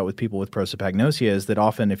talked about with people with prosopagnosia is that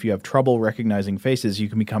often if you have trouble recognizing faces, you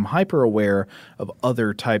can become hyper-aware of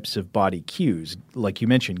other types of body cues, like you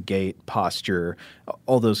mentioned, gait, posture,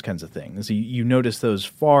 all those kinds of things. You notice those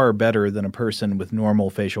far better than a person with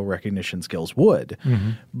normal facial recognition skills would.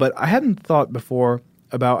 Mm-hmm. But I hadn't thought before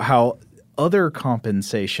about how other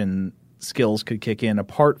compensation skills could kick in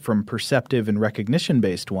apart from perceptive and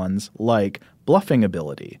recognition-based ones like bluffing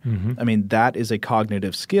ability. Mm-hmm. I mean, that is a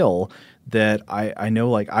cognitive skill that I know,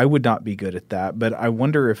 like, I would not be good at that, but I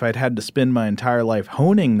wonder if I'd had to spend my entire life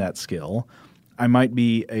honing that skill, I might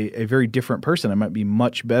be a very different person. I might be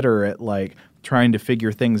much better at, like, trying to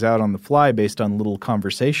figure things out on the fly based on little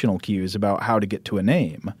conversational cues about how to get to a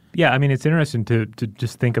name. Yeah, I mean, it's interesting to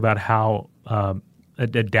just think about how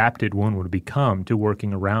adapted one would become to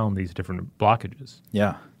working around these different blockages.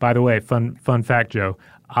 Yeah. By the way, fun fact, Joe,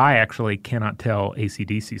 I actually cannot tell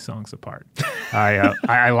AC/DC songs apart.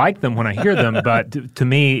 I like them when I hear them, but to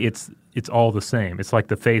me, it's all the same. It's like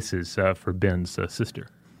the faces for Ben's sister.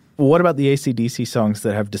 Well, what about the AC/DC songs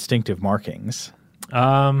that have distinctive markings?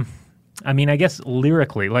 I mean, I guess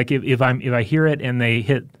lyrically, like if I hear it and they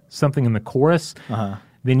hit something in the chorus,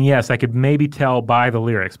 then yes, I could maybe tell by the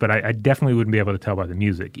lyrics, but I definitely wouldn't be able to tell by the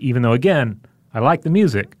music. Even though, again, I like the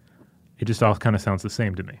music, it just all kind of sounds the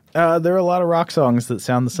same to me. There are a lot of rock songs that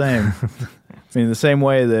sound the same. I mean, the same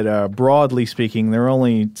way that, broadly speaking, there are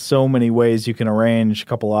only so many ways you can arrange a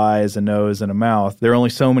couple eyes, a nose, and a mouth. There are only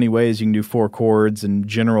so many ways you can do 4 chords and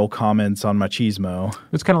general comments on machismo.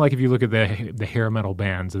 It's kind of like if you look at the hair metal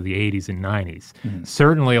bands of the 80s and 90s. Mm-hmm.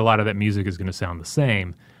 Certainly a lot of that music is going to sound the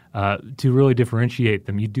same. To really differentiate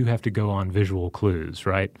them, you do have to go on visual clues,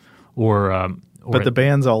 right? But the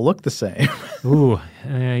bands all look the same. Ooh,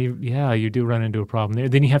 yeah, you do run into a problem there.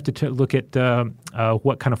 Then you have to look at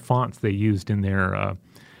what kind of fonts they used in their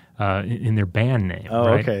band name. Oh,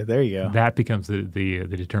 right? Okay, there you go. That becomes the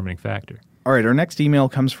determining factor. All right, our next email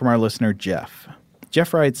comes from our listener, Jeff.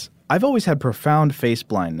 Jeff writes, I've always had profound face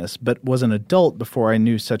blindness, but was an adult before I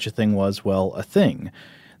knew such a thing was, well, a thing.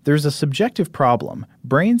 There's a subjective problem.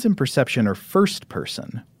 Brains and perception are first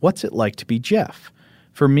person. What's it like to be Jeff?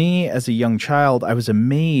 For me, as a young child, I was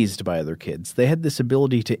amazed by other kids. They had this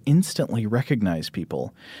ability to instantly recognize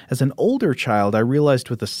people. As an older child, I realized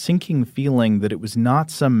with a sinking feeling that it was not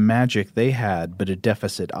some magic they had, but a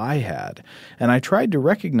deficit I had. And I tried to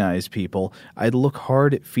recognize people. I'd look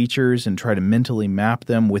hard at features and try to mentally map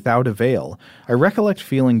them without avail. I recollect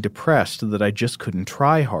feeling depressed that I just couldn't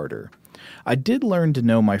try harder. I did learn to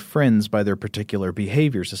know my friends by their particular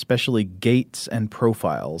behaviors, especially gaits and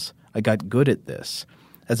profiles. I got good at this.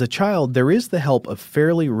 As a child, there is the help of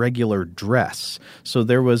fairly regular dress. So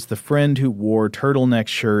there was the friend who wore turtleneck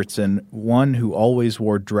shirts and one who always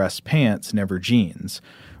wore dress pants, never jeans.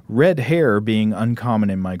 Red hair being uncommon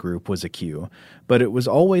in my group was a cue, but it was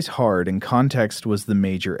always hard and context was the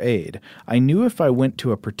major aid. I knew if I went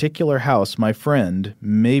to a particular house, my friend,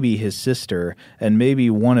 maybe his sister, and maybe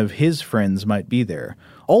one of his friends might be there.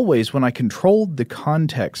 Always, when I controlled the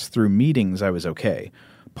context through meetings, I was okay.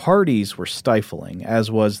 Parties were stifling, as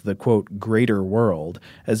was the, quote, greater world,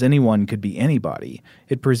 as anyone could be anybody.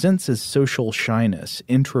 It presents as social shyness,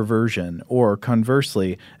 introversion, or,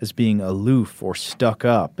 conversely, as being aloof or stuck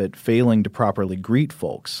up at failing to properly greet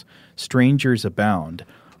folks. Strangers abound.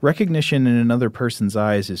 Recognition in another person's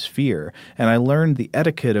eyes is fear, and I learned the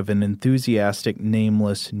etiquette of an enthusiastic,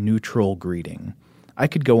 nameless, neutral greeting. I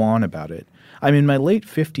could go on about it. I'm in my late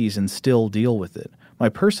 50s and still deal with it. My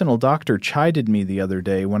personal doctor chided me the other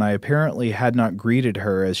day when I apparently had not greeted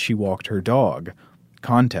her as she walked her dog.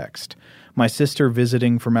 Context. My sister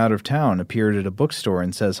visiting from out of town appeared at a bookstore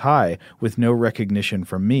and says hi with no recognition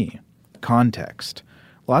from me. Context.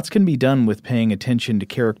 Lots can be done with paying attention to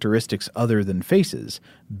characteristics other than faces,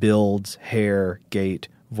 builds, hair, gait,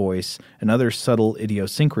 voice, and other subtle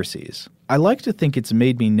idiosyncrasies. I like to think it's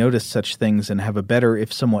made me notice such things and have a better,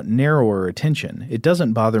 if somewhat narrower, attention. It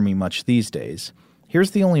doesn't bother me much these days.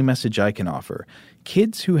 Here's the only message I can offer.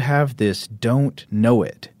 Kids who have this don't know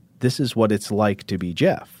it. This is what it's like to be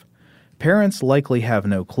Jeff. Parents likely have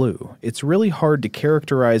no clue. It's really hard to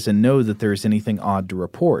characterize and know that there is anything odd to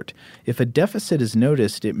report. If a deficit is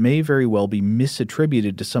noticed, it may very well be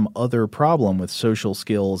misattributed to some other problem with social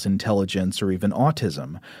skills, intelligence, or even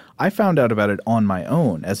autism. I found out about it on my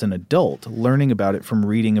own as an adult, learning about it from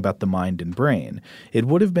reading about the mind and brain. It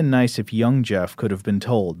would have been nice if young Jeff could have been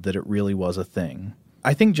told that it really was a thing.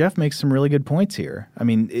 I think Jeff makes some really good points here. I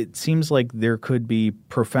mean, it seems like there could be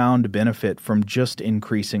profound benefit from just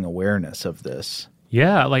increasing awareness of this.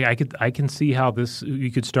 Yeah, like I can see how you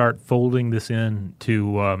could start folding this in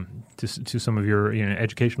to some of your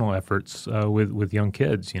educational efforts with young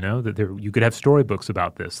kids. That you could have storybooks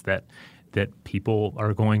about this that people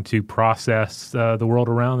are going to process the world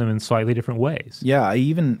around them in slightly different ways. Yeah,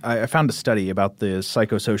 I found a study about the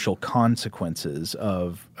psychosocial consequences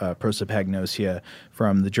of prosopagnosia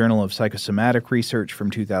from the Journal of Psychosomatic Research from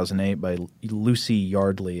 2008 by Lucy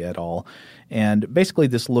Yardley et al. And basically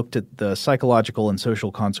this looked at the psychological and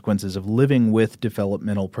social consequences of living with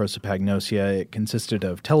developmental prosopagnosia. It consisted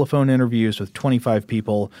of telephone interviews with 25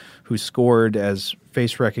 people who scored as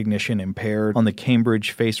face recognition impaired on the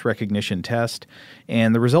Cambridge Face Recognition Test.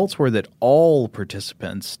 And the results were that all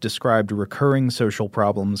participants described recurring social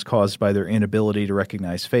problems caused by their inability to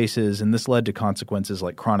recognize faces, and this led to consequences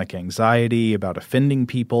like chronic anxiety about offending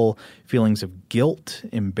people, feelings of guilt,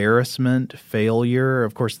 embarrassment, failure.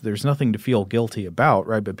 Of course, there's nothing to feel guilty about,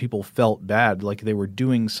 right? But people felt bad, like they were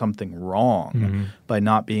doing something wrong by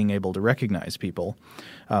not being able to recognize people.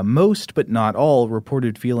 Most, but not all,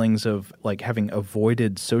 reported feelings of like having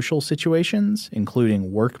avoided social situations,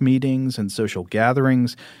 including work meetings and social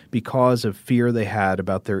gatherings, because of fear they had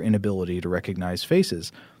about their inability to recognize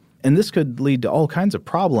faces. And this could lead to all kinds of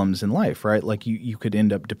problems in life, right? Like you could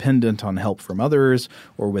end up dependent on help from others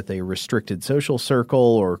or with a restricted social circle,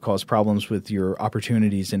 or cause problems with your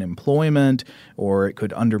opportunities in employment, or it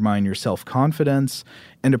could undermine your self-confidence.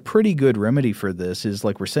 And a pretty good remedy for this is,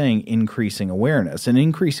 like we're saying, increasing awareness, and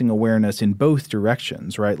increasing awareness in both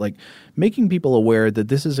directions, right? Like making people aware that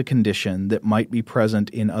this is a condition that might be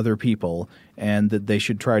present in other people and that they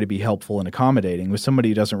should try to be helpful and accommodating. With somebody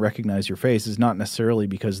who doesn't recognize your face is not necessarily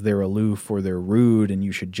because they're aloof or they're rude and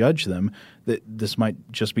you should judge them. That this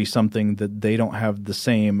might just be something that they don't have the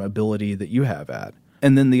same ability that you have at.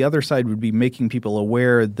 And then the other side would be making people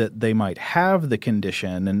aware that they might have the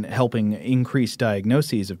condition and helping increase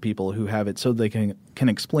diagnoses of people who have it so they can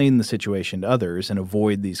explain the situation to others and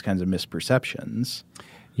avoid these kinds of misperceptions.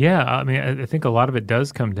 Yeah, I mean, I think a lot of it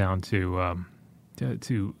does come down to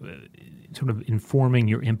sort of informing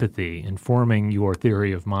your empathy, informing your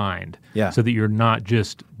theory of mind, so that you're not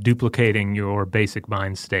just duplicating your basic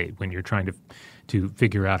mind state when you're trying to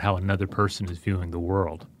figure out how another person is viewing the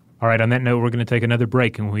world. All right, on that note, we're going to take another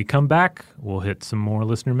break, and when we come back, we'll hit some more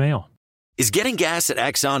listener mail. Is getting gas at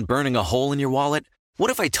Exxon burning a hole in your wallet?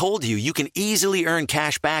 What if I told you you can easily earn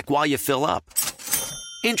cash back while you fill up?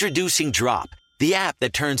 Introducing Drop, the app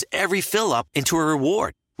that turns every fill up into a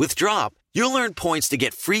reward. With Drop, you'll earn points to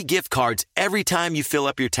get free gift cards every time you fill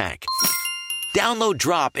up your tank. Download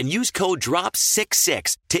Drop and use code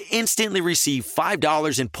DROP66 to instantly receive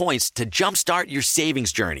 $5 in points to jumpstart your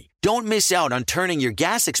savings journey. Don't miss out on turning your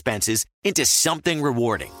gas expenses into something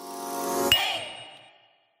rewarding.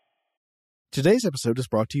 Today's episode is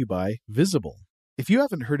brought to you by Visible. If you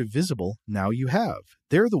haven't heard of Visible, now you have.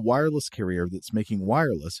 They're the wireless carrier that's making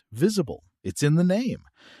wireless visible. It's in the name.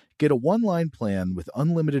 Get a one-line plan with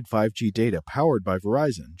unlimited 5G data powered by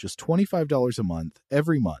Verizon, just $25 a month,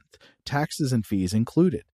 every month, taxes and fees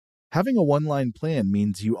included. Having a one-line plan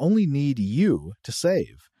means you only need you to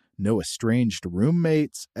save. No estranged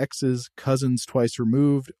roommates, exes, cousins twice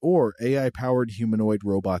removed, or AI-powered humanoid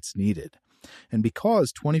robots needed. And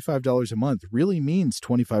because $25 a month really means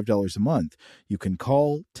 $25 a month, you can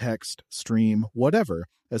call, text, stream, whatever,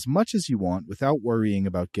 as much as you want without worrying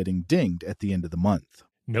about getting dinged at the end of the month.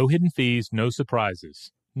 No hidden fees, no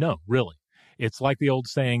surprises. No, really. It's like the old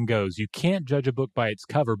saying goes, you can't judge a book by its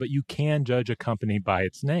cover, but you can judge a company by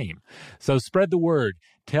its name. So spread the word.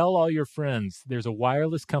 Tell all your friends there's a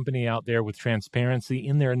wireless company out there with transparency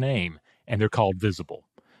in their name, and they're called Visible.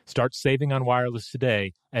 Start saving on wireless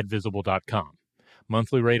today at Visible.com.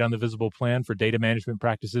 Monthly rate on the Visible plan for data management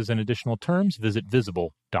practices and additional terms, visit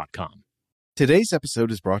Visible.com. Today's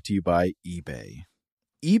episode is brought to you by eBay.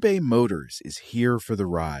 eBay Motors is here for the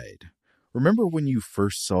ride. Remember when you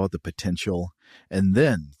first saw the potential? And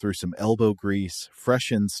then, through some elbow grease, fresh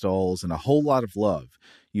installs, and a whole lot of love,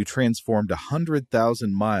 you transformed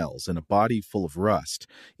 100,000 miles and a body full of rust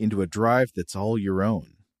into a drive that's all your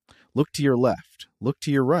own. Look to your left. Look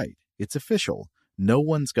to your right. It's official. No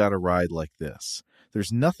one's got a ride like this.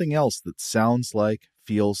 There's nothing else that sounds like,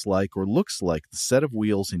 feels like, or looks like the set of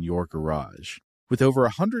wheels in your garage. With over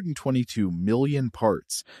 122 million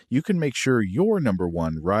parts, you can make sure your number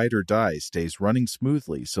one ride or die stays running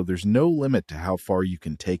smoothly, so there's no limit to how far you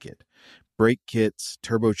can take it. Brake kits,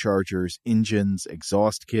 turbochargers, engines,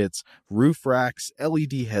 exhaust kits, roof racks,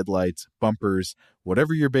 LED headlights, bumpers,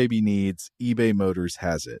 whatever your baby needs, eBay Motors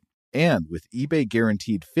has it. And with eBay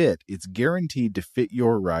Guaranteed Fit, it's guaranteed to fit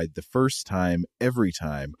your ride the first time, every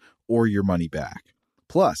time, or your money back.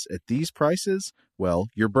 Plus, at these prices, well,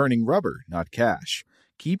 you're burning rubber, not cash.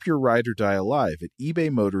 Keep your ride or die alive at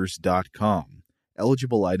ebaymotors.com.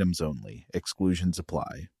 Eligible items only. Exclusions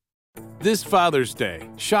apply. This Father's Day,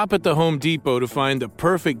 shop at the Home Depot to find the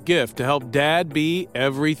perfect gift to help Dad be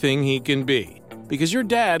everything he can be. Because your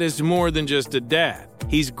dad is more than just a dad.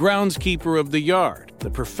 He's groundskeeper of the yard, the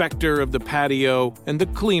perfecter of the patio, and the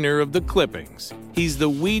cleaner of the clippings. He's the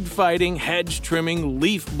weed-fighting, hedge-trimming,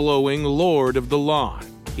 leaf-blowing lord of the lawn.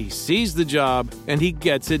 He sees the job, and he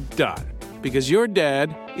gets it done. Because your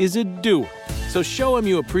dad is a doer. So show him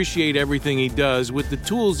you appreciate everything he does with the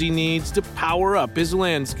tools he needs to power up his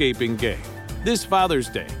landscaping game. This Father's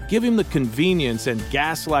Day, give him the convenience and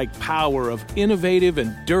gas-like power of innovative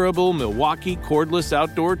and durable Milwaukee cordless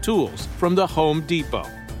outdoor tools from the Home Depot.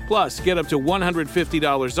 Plus, get up to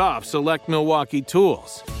 $150 off select Milwaukee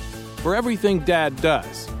tools. For everything Dad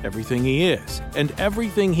does, everything he is, and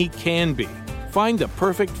everything he can be, find the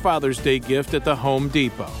perfect Father's Day gift at the Home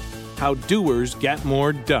Depot. How doers get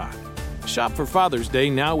more done. Shop for Father's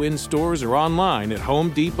Day now in stores or online at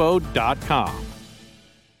homedepot.com.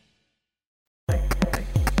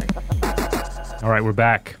 All right, we're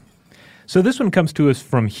back. So this one comes to us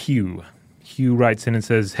from Hugh. Hugh writes in and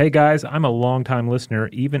says, "Hey guys, I'm a longtime listener,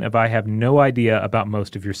 even if I have no idea about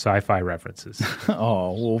most of your sci-fi references."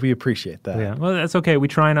 Oh, well, we appreciate that. Yeah, well, that's okay. We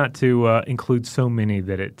try not to include so many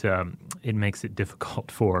that it makes it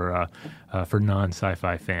difficult for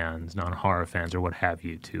non-sci-fi fans, non-horror fans, or what have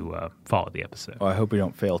you to follow the episode. Well, I hope we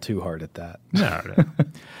don't fail too hard at that. No.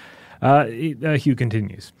 Hugh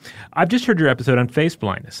continues, "I've just heard your episode on face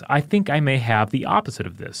blindness. I think I may have the opposite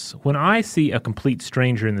of this. When I see a complete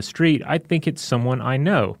stranger in the street, I think it's someone I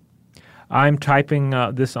know. I'm typing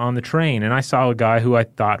this on the train, and I saw a guy who I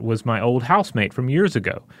thought was my old housemate from years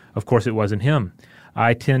ago. Of course, it wasn't him.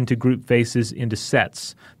 I tend to group faces into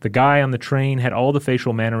sets. The guy on the train had all the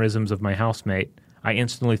facial mannerisms of my housemate. I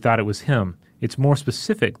instantly thought it was him. It's more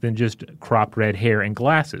specific than just cropped red hair and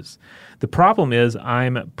glasses. The problem is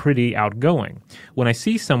I'm pretty outgoing. When I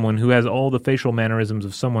see someone who has all the facial mannerisms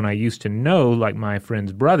of someone I used to know, like my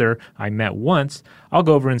friend's brother I met once, I'll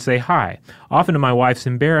go over and say hi, often to my wife's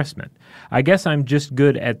embarrassment. I guess I'm just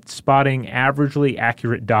good at spotting averagely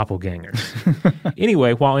accurate doppelgangers.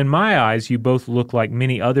 Anyway, while in my eyes you both look like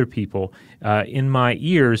many other people, in my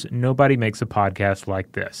ears nobody makes a podcast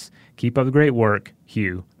like this. Keep up the great work,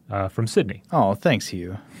 Hugh." From Sydney. Oh, thanks,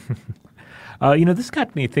 Hugh. This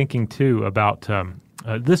got me thinking, too, about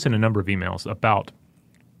this and a number of emails about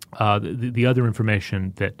the other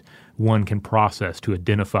information that one can process to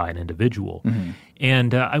identify an individual. Mm-hmm.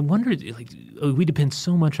 And I wondered, we depend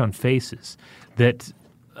so much on faces that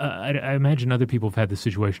I imagine other people have had this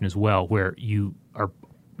situation as well, where you're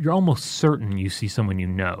almost certain you see someone you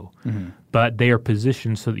know, mm-hmm. but they are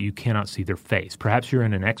positioned so that you cannot see their face. Perhaps you're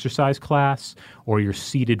in an exercise class, or you're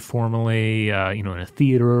seated formally, in a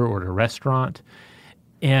theater or at a restaurant,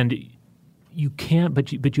 and you can't.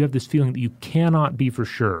 But you have this feeling that you cannot be for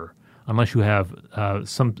sure unless you have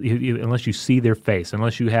unless you see their face,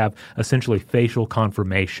 unless you have essentially facial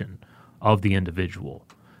confirmation of the individual.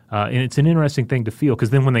 And it's an interesting thing to feel, because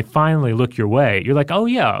then when they finally look your way, you're like, oh,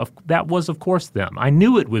 yeah, that was, of course, them. I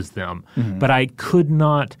knew it was them, mm-hmm. but I could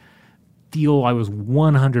not feel I was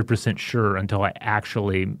 100% sure until I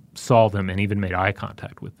actually saw them and even made eye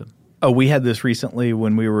contact with them. Oh, we had this recently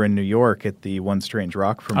when we were in New York at the One Strange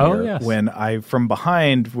Rock premiere, yes. when I, from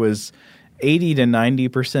behind, was 80 to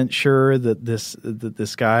 90% sure that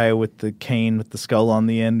this guy with the cane with the skull on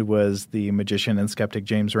the end was the magician and skeptic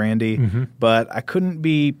James Randi, mm-hmm. but I couldn't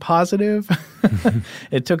be positive.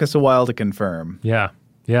 It took us a while to confirm. Yeah.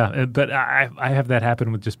 Yeah, but I have that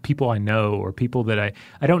happen with just people I know or people that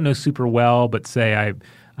I don't know super well, but say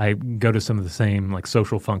I go to some of the same like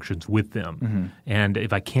social functions with them. Mm-hmm. And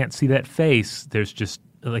if I can't see that face, there's just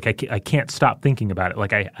like I can't stop thinking about it.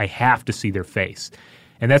 Like I have to see their face.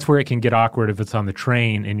 And that's where it can get awkward if it's on the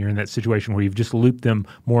train and you're in that situation where you've just looped them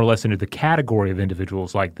more or less into the category of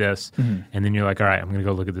individuals like this. Mm-hmm. And then you're like, all right, I'm going to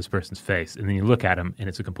go look at this person's face. And then you look at them and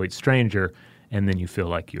it's a complete stranger. And then you feel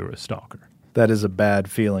like you're a stalker. That is a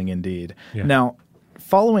bad feeling indeed. Yeah. Now,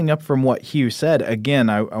 following up from what Hugh said, again,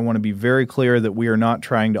 I want to be very clear that we are not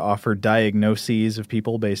trying to offer diagnoses of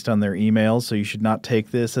people based on their emails, so you should not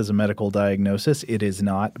take this as a medical diagnosis. It is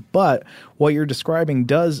not. But what you're describing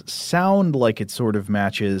does sound like it sort of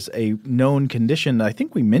matches a known condition I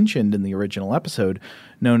think we mentioned in the original episode,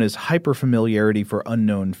 known as hyperfamiliarity for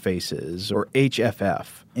unknown faces, or HFF.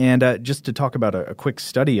 And just to talk about a quick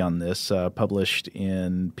study on this, published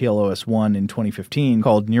in PLOS 1 in 2015,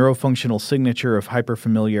 called Neurofunctional Signature of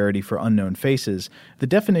Hyperfamiliarity for Unknown Faces, the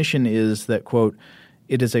definition is that, quote,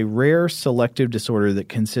 it is a rare selective disorder that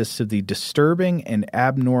consists of the disturbing and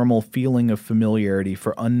abnormal feeling of familiarity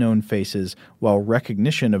for unknown faces while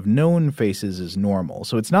recognition of known faces is normal.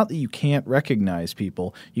 So it's not that you can't recognize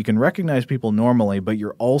people. You can recognize people normally, but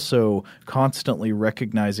you're also constantly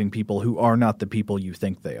recognizing people who are not the people you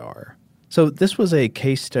think they are. So this was a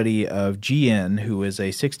case study of GN, who is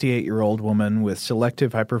a 68-year-old woman with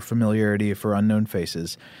selective hyperfamiliarity for unknown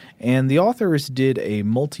faces. And the authors did a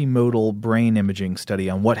multimodal brain imaging study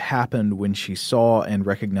on what happened when she saw and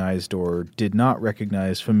recognized or did not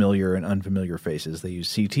recognize familiar and unfamiliar faces. They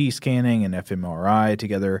used CT scanning and fMRI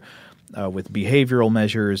together with behavioral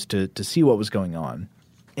measures to see what was going on.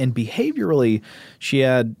 And behaviorally, she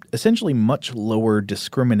had essentially much lower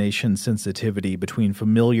discrimination sensitivity between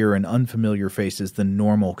familiar and unfamiliar faces than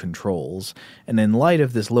normal controls. And in light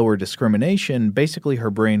of this lower discrimination, basically her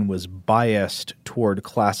brain was biased toward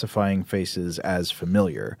classifying faces as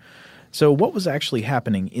familiar. So what was actually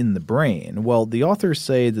happening in the brain? Well, the authors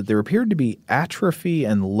say that there appeared to be atrophy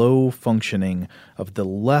and low functioning of the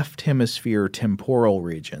left hemisphere temporal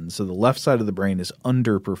region. So the left side of the brain is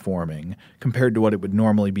underperforming compared to what it would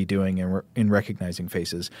normally be doing in recognizing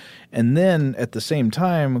faces. And then at the same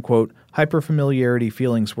time, quote, hyperfamiliarity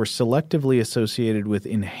feelings were selectively associated with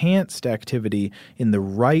enhanced activity in the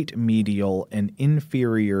right medial and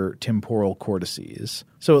inferior temporal cortices.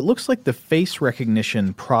 So it looks like the face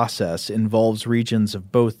recognition process involves regions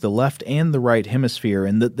of both the left and the right hemisphere,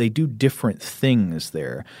 and that they do different things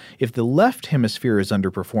there. If the left hemisphere is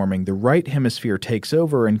underperforming, the right hemisphere takes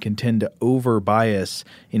over and can tend to over-bias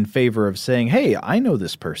in favor of saying, hey, I know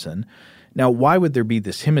this person. Now, why would there be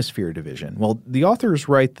this hemisphere division? Well, the authors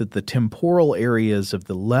write that the temporal areas of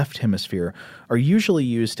the left hemisphere are usually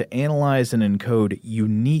used to analyze and encode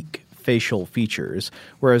unique facial features,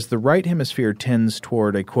 whereas the right hemisphere tends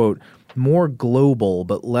toward a, quote, more global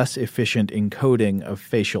but less efficient encoding of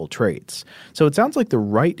facial traits. So it sounds like the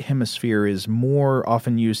right hemisphere is more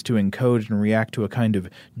often used to encode and react to a kind of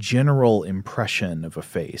general impression of a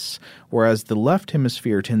face, whereas the left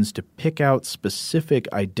hemisphere tends to pick out specific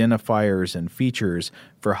identifiers and features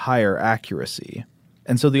for higher accuracy.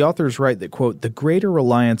 And so the authors write that, quote, the greater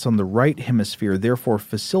reliance on the right hemisphere therefore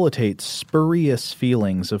facilitates spurious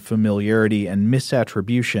feelings of familiarity and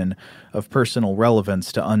misattribution of personal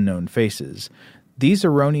relevance to unknown faces. These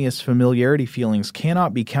erroneous familiarity feelings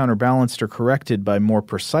cannot be counterbalanced or corrected by more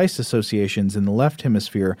precise associations in the left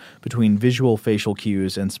hemisphere between visual facial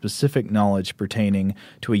cues and specific knowledge pertaining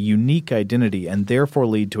to a unique identity, and therefore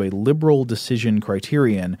lead to a liberal decision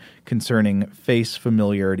criterion concerning face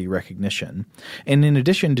familiarity recognition. And in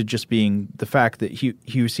addition to just being the fact that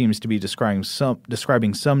Hugh seems to be describing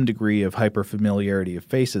some degree of hyperfamiliarity of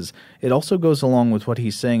faces, it also goes along with what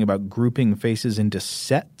he's saying about grouping faces into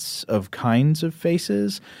sets of kinds of faces.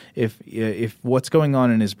 If what's going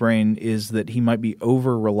on in his brain is that he might be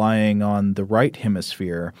over-relying on the right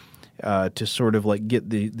hemisphere to sort of like get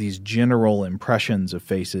these general impressions of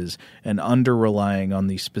faces and under-relying on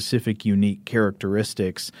the specific unique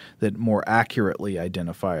characteristics that more accurately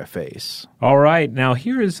identify a face. All right. Now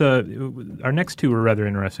here is our next two are rather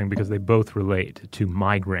interesting because they both relate to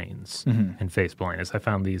migraines and face blindness. I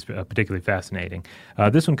found these particularly fascinating.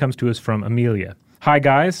 This one comes to us from Amelia. Hi,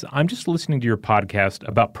 guys. I'm just listening to your podcast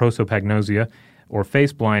about prosopagnosia, or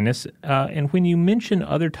face blindness, and when you mention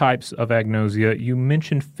other types of agnosia, you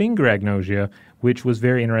mentioned finger agnosia, which was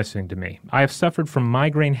very interesting to me. I have suffered from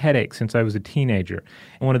migraine headaches since I was a teenager,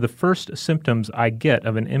 and one of the first symptoms I get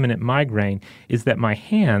of an imminent migraine is that my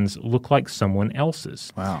hands look like someone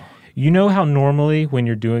else's. Wow. You know how normally when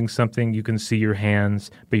you're doing something you can see your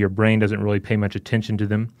hands, but your brain doesn't really pay much attention to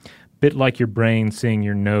them? bit like your brain seeing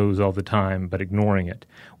your nose all the time but ignoring it.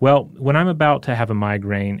 Well, when I'm about to have a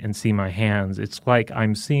migraine and see my hands, it's like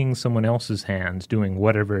I'm seeing someone else's hands doing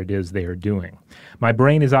whatever it is they are doing. My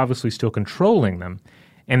brain is obviously still controlling them,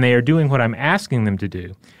 and they are doing what I'm asking them to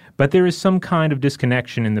do. But there is some kind of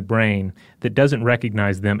disconnection in the brain that doesn't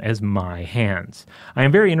recognize them as my hands. I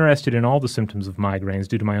am very interested in all the symptoms of migraines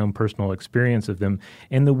due to my own personal experience of them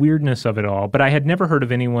and the weirdness of it all, but I had never heard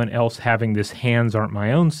of anyone else having this hands aren't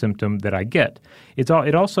my own symptom that I get. It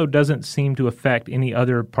also doesn't seem to affect any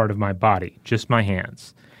other part of my body, just my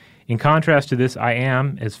hands. In contrast to this, I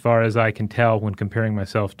am, as far as I can tell when comparing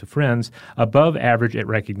myself to friends, above average at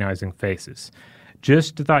recognizing faces.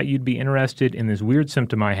 Just thought you'd be interested in this weird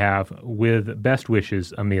symptom I have. With best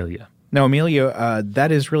wishes, Amelia. Now, Amelia,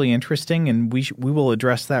 that is really interesting, and we will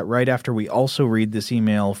address that right after we also read this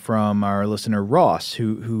email from our listener Ross,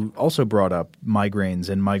 who also brought up migraines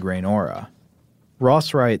and migraine aura.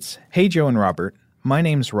 Ross writes, "Hey, Joe and Robert. My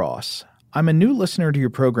name's Ross. I'm a new listener to your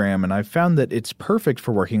program, and I've found that it's perfect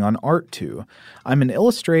for working on art, too. I'm an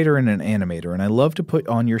illustrator and an animator, and I love to put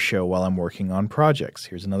on your show while I'm working on projects."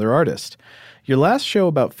 Here's another artist. "Your last show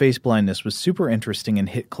about face blindness was super interesting and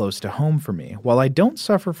hit close to home for me. While I don't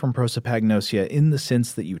suffer from prosopagnosia in the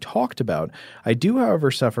sense that you talked about, I do,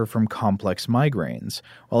 however, suffer from complex migraines.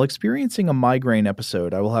 While experiencing a migraine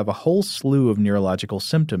episode, I will have a whole slew of neurological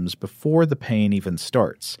symptoms before the pain even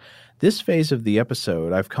starts. This phase of the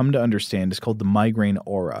episode I've come to understand is called the migraine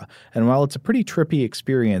aura, and while it's a pretty trippy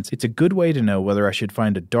experience, it's a good way to know whether I should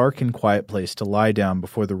find a dark and quiet place to lie down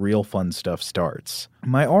before the real fun stuff starts.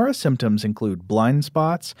 My aura symptoms include blind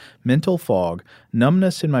spots, mental fog,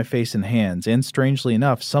 numbness in my face and hands, and strangely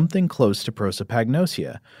enough, something close to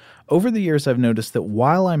prosopagnosia. Over the years, I've noticed that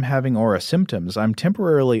while I'm having aura symptoms, I'm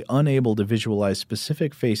temporarily unable to visualize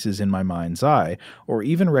specific faces in my mind's eye, or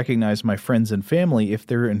even recognize my friends and family if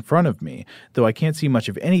they're in front of me, though I can't see much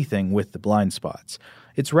of anything with the blind spots.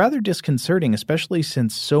 It's rather disconcerting, especially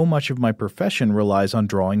since so much of my profession relies on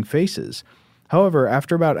drawing faces. However,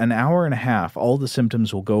 after about an hour and a half, all the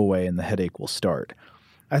symptoms will go away and the headache will start.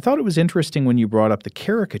 I thought it was interesting when you brought up the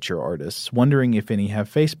caricature artists, wondering if any have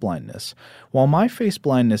face blindness. While my face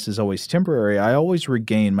blindness is always temporary, I always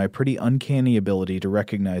regain my pretty uncanny ability to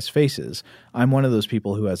recognize faces. I'm one of those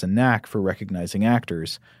people who has a knack for recognizing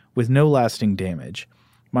actors, with no lasting damage.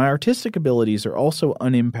 My artistic abilities are also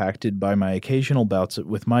unimpacted by my occasional bouts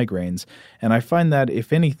with migraines, and I find that,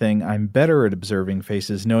 if anything, I'm better at observing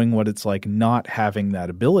faces knowing what it's like not having that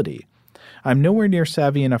ability. I'm nowhere near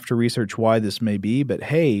savvy enough to research why this may be, but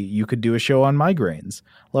hey, you could do a show on migraines.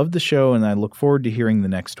 Love the show, and I look forward to hearing the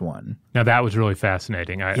next one." Now, that was really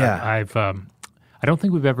fascinating. I don't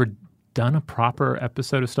think we've ever done a proper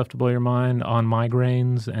episode of Stuff to Blow Your Mind on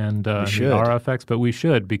migraines and the aura effects, but we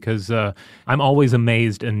should, because I'm always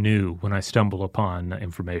amazed anew when I stumble upon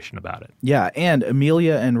information about it. Yeah, and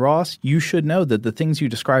Amelia and Ross, you should know that the things you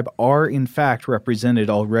describe are in fact represented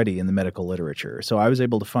already in the medical literature. So I was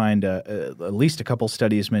able to find at least a couple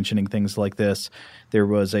studies mentioning things like this. There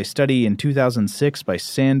was a study in 2006 by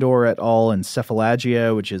Sandor et al. In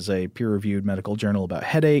Cephalalgia, which is a peer-reviewed medical journal about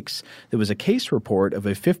headaches. There was a case report of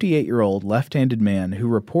a 58-year-old left-handed man who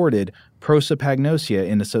reported prosopagnosia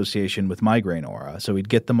in association with migraine aura. So he'd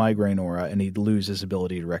get the migraine aura and he'd lose his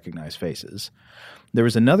ability to recognize faces. There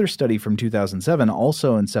was another study from 2007,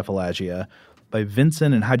 also in Cephalalgia, by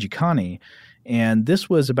Vincent and Hajikani, and this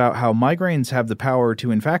was about how migraines have the power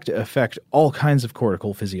to, in fact, affect all kinds of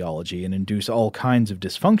cortical physiology and induce all kinds of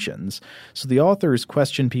dysfunctions. So the authors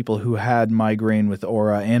questioned people who had migraine with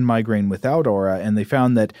aura and migraine without aura, and they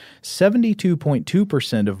found that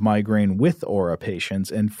 72.2% of migraine with aura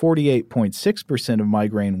patients and 48.6% of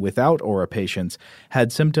migraine without aura patients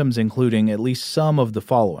had symptoms including at least some of the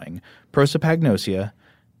following: prosopagnosia,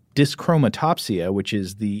 dyschromatopsia, which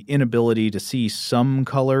is the inability to see some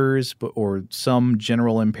colors or some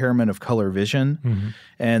general impairment of color vision,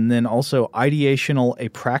 and then also ideational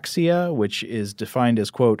apraxia, which is defined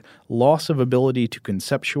as, quote, loss of ability to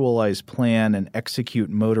conceptualize, plan, and execute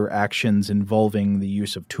motor actions involving the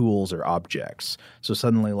use of tools or objects. So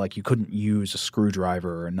suddenly, like, you couldn't use a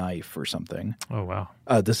screwdriver or a knife or something. Oh, wow.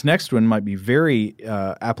 This next one might be very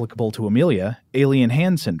applicable to Amelia, alien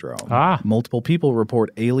hand syndrome. Multiple people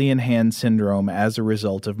report alien hand syndrome as a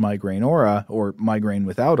result of migraine aura or migraine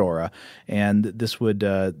without aura, and this would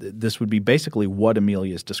be basically what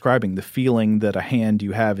Amelia is describing, the feeling that a hand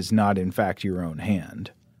you have is not in fact your own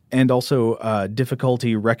hand. And also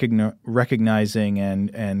difficulty recognizing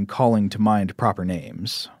and calling to mind proper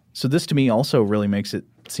names. So this to me also really makes it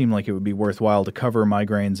seemed like it would be worthwhile to cover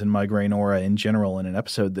migraines and migraine aura in general in an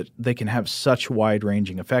episode, that they can have such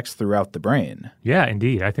wide-ranging effects throughout the brain. Yeah,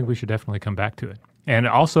 indeed. I think we should definitely come back to it. And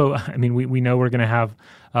also, I mean, we know we're going to have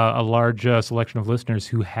a large selection of listeners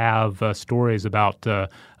who have stories about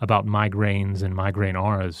migraines and migraine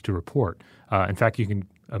auras to report. In fact, you can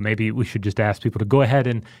maybe we should just ask people to go ahead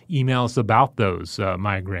and email us about those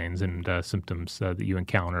migraines and symptoms that you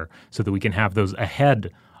encounter, so that we can have those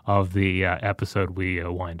ahead of the episode we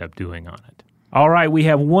wind up doing on it. All right, we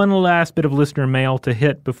have one last bit of listener mail to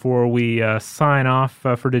hit before we sign off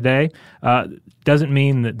for today. Doesn't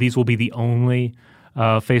mean that these will be the only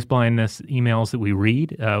face blindness emails that we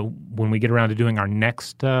read. When we get around to doing our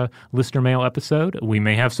next listener mail episode, we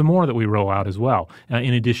may have some more that we roll out as well,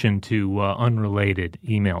 in addition to unrelated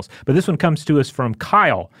emails. But this one comes to us from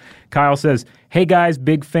Kyle. Kyle says, "Hey guys,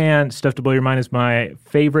 big fan. Stuff to Blow Your Mind is my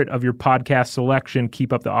favorite of your podcast selection.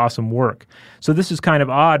 Keep up the awesome work. So this is kind of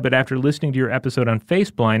odd, but after listening to your episode on face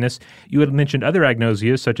blindness, you had mentioned other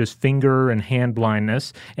agnosias such as finger and hand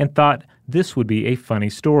blindness, and thought this would be a funny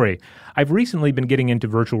story. I've recently been getting into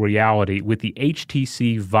virtual reality with the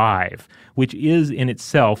HTC Vive, which is in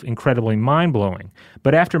itself incredibly mind-blowing.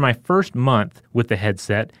 But after my first month with the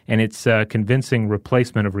headset and its convincing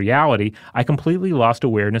replacement of reality, I completely lost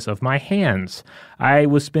awareness of my hands. I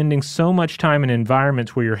was spending so much time in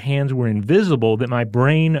environments where your hands were invisible that my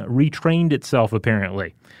brain retrained itself,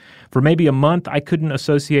 apparently. For maybe a month, I couldn't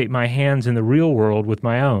associate my hands in the real world with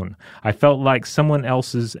my own. I felt like someone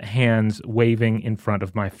else's hands waving in front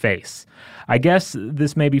of my face. I guess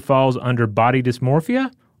this maybe falls under body dysmorphia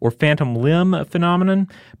or phantom limb phenomenon,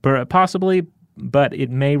 possibly, but it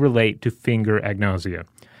may relate to finger agnosia.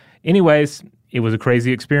 Anyways, it was a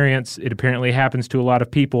crazy experience. It apparently happens to a lot of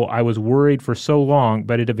people. I was worried for so long,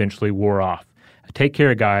 but it eventually wore off. Take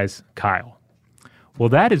care, guys. Kyle." Well,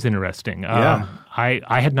 that is interesting. Yeah.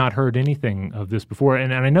 I had not heard anything of this before,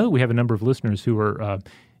 and I know we have a number of listeners who are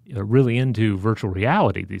really into virtual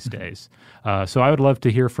reality these days. So I would love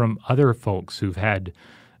to hear from other folks who've had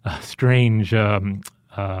strange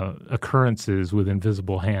occurrences with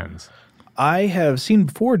invisible hands. I have seen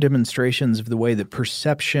before demonstrations of the way that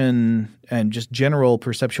perception and just general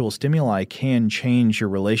perceptual stimuli can change your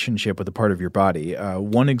relationship with a part of your body.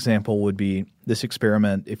 One example would be this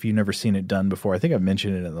experiment, if you've never seen it done before. I think I've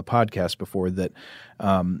mentioned it in the podcast before, that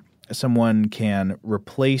someone can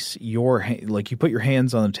replace your like you put your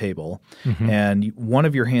hands on the table, and one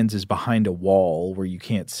of your hands is behind a wall where you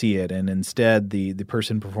can't see it, and instead the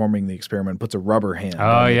person performing the experiment puts a rubber hand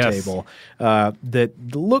on the table that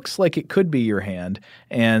looks like it could be your hand,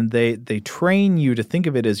 and they train you to think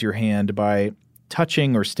of it as your hand by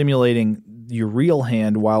touching or stimulating your real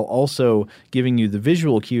hand while also giving you the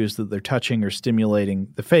visual cues that they're touching or stimulating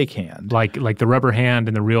the fake hand. Like the rubber hand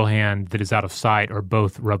and the real hand that is out of sight are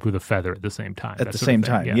both rubbed with a feather at the same time. At the same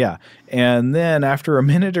time, yeah. And then after a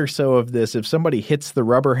minute or so of this, if somebody hits the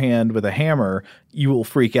rubber hand with a hammer, you will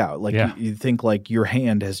freak out. Like you think like your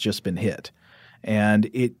hand has just been hit. And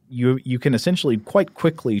you can essentially quite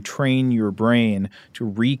quickly train your brain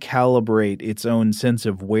to recalibrate its own sense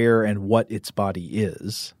of where and what its body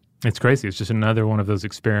is. It's crazy. It's just another one of those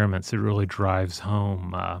experiments that really drives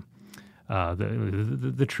home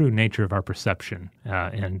the true nature of our perception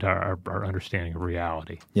and our understanding of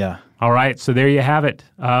reality. Yeah. All right. So there you have it.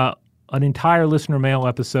 An entire listener mail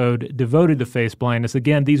episode devoted to face blindness.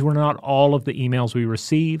 Again, these were not all of the emails we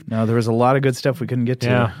received. No, there was a lot of good stuff we couldn't get to.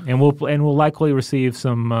 Yeah, and we'll likely receive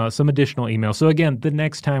some additional emails. So again, the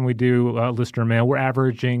next time we do listener mail, we're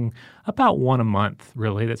averaging about one a month.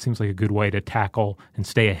 Really, that seems like a good way to tackle and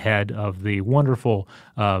stay ahead of the wonderful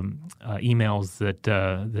emails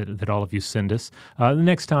that all of you send us. The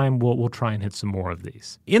next time we'll try and hit some more of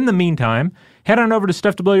these. In the meantime, head on over to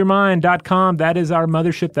StuffToBlowYourMind.com. That is our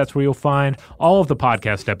mothership. That's where you'll find all of the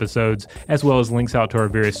podcast episodes, as well as links out to our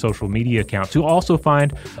various social media accounts. You'll also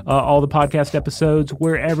find all the podcast episodes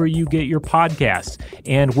wherever you get your podcasts.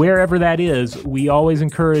 And wherever that is, we always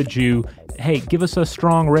encourage you, hey, give us a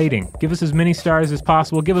strong rating. Give us as many stars as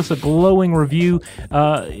possible. Give us a glowing review.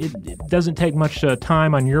 It doesn't take much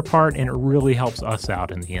time on your part, and it really helps us out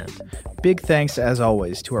in the end. Big thanks, as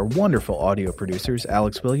always, to our wonderful audio producers,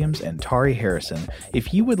 Alex Williams and Tari Harrison.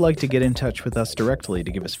 If you would like to get in touch with us directly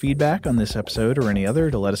to give us feedback on this episode or any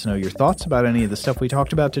other, to let us know your thoughts about any of the stuff we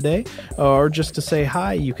talked about today, or just to say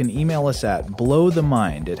hi, you can email us at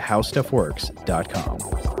blowthemind@howstuffworks.com.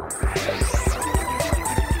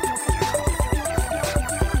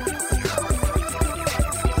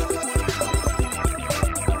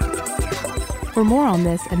 For more on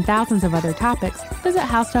this and thousands of other topics, visit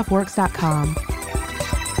howstuffworks.com.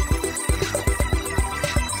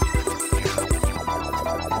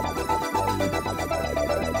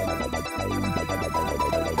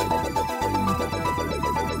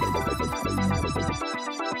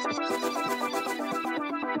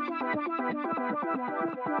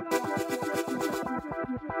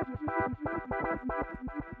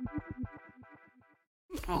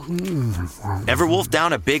 Ever wolfed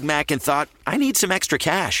down a Big Mac and thought, I need some extra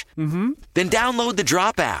cash? Mm-hmm. Then download the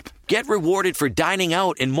Drop app. Get rewarded for dining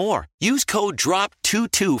out and more. Use code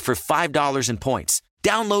DROP22 for $5 in points.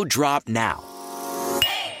 Download Drop now.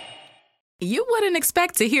 You wouldn't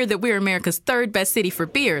expect to hear that we're America's third best city for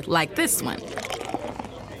beer like this one.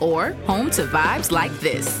 Or home to vibes like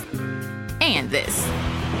this. And this.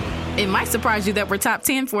 It might surprise you that we're top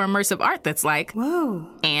 10 for immersive art that's like, whoa.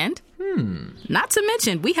 And, not to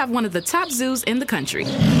mention, we have one of the top zoos in the country.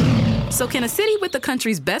 So can a city with the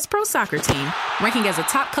country's best pro soccer team, ranking as a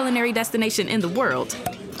top culinary destination in the world,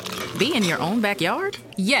 be in your own backyard?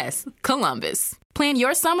 Yes, Columbus. Plan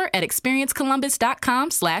your summer at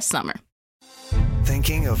experiencecolumbus.com/summer.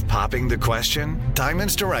 Thinking of popping the question?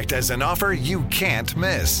 Diamonds Direct has an offer you can't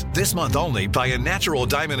miss. This month only, buy a natural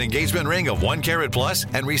diamond engagement ring of 1 carat plus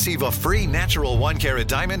and receive a free natural 1 carat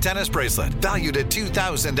diamond tennis bracelet valued at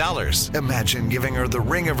 $2,000. Imagine giving her the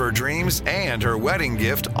ring of her dreams and her wedding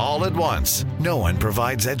gift all at once. No one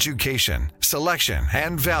provides education, selection,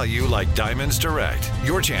 and value like Diamonds Direct.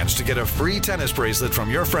 Your chance to get a free tennis bracelet from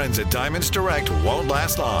your friends at Diamonds Direct won't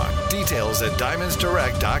last long. Details at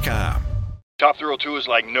diamondsdirect.com. Top Thrill 2 is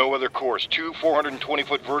like no other course. 2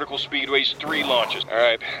 420-foot vertical speedways, 3 launches. All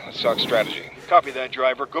right, let's talk strategy. Copy that,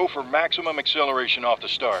 driver. Go for maximum acceleration off the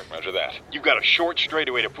start. Roger that. You've got a short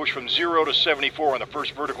straightaway to push from 0 to 74 on the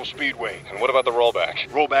first vertical speedway. And what about the rollback?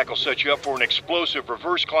 Rollback will set you up for an explosive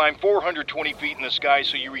reverse climb 420 feet in the sky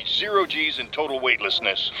so you reach 0 G's in total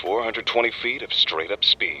weightlessness. 420 feet of straight-up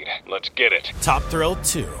speed. Let's get it. Top Thrill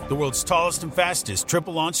 2, the world's tallest and fastest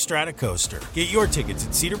triple-launch strata coaster. Get your tickets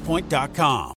at cedarpoint.com.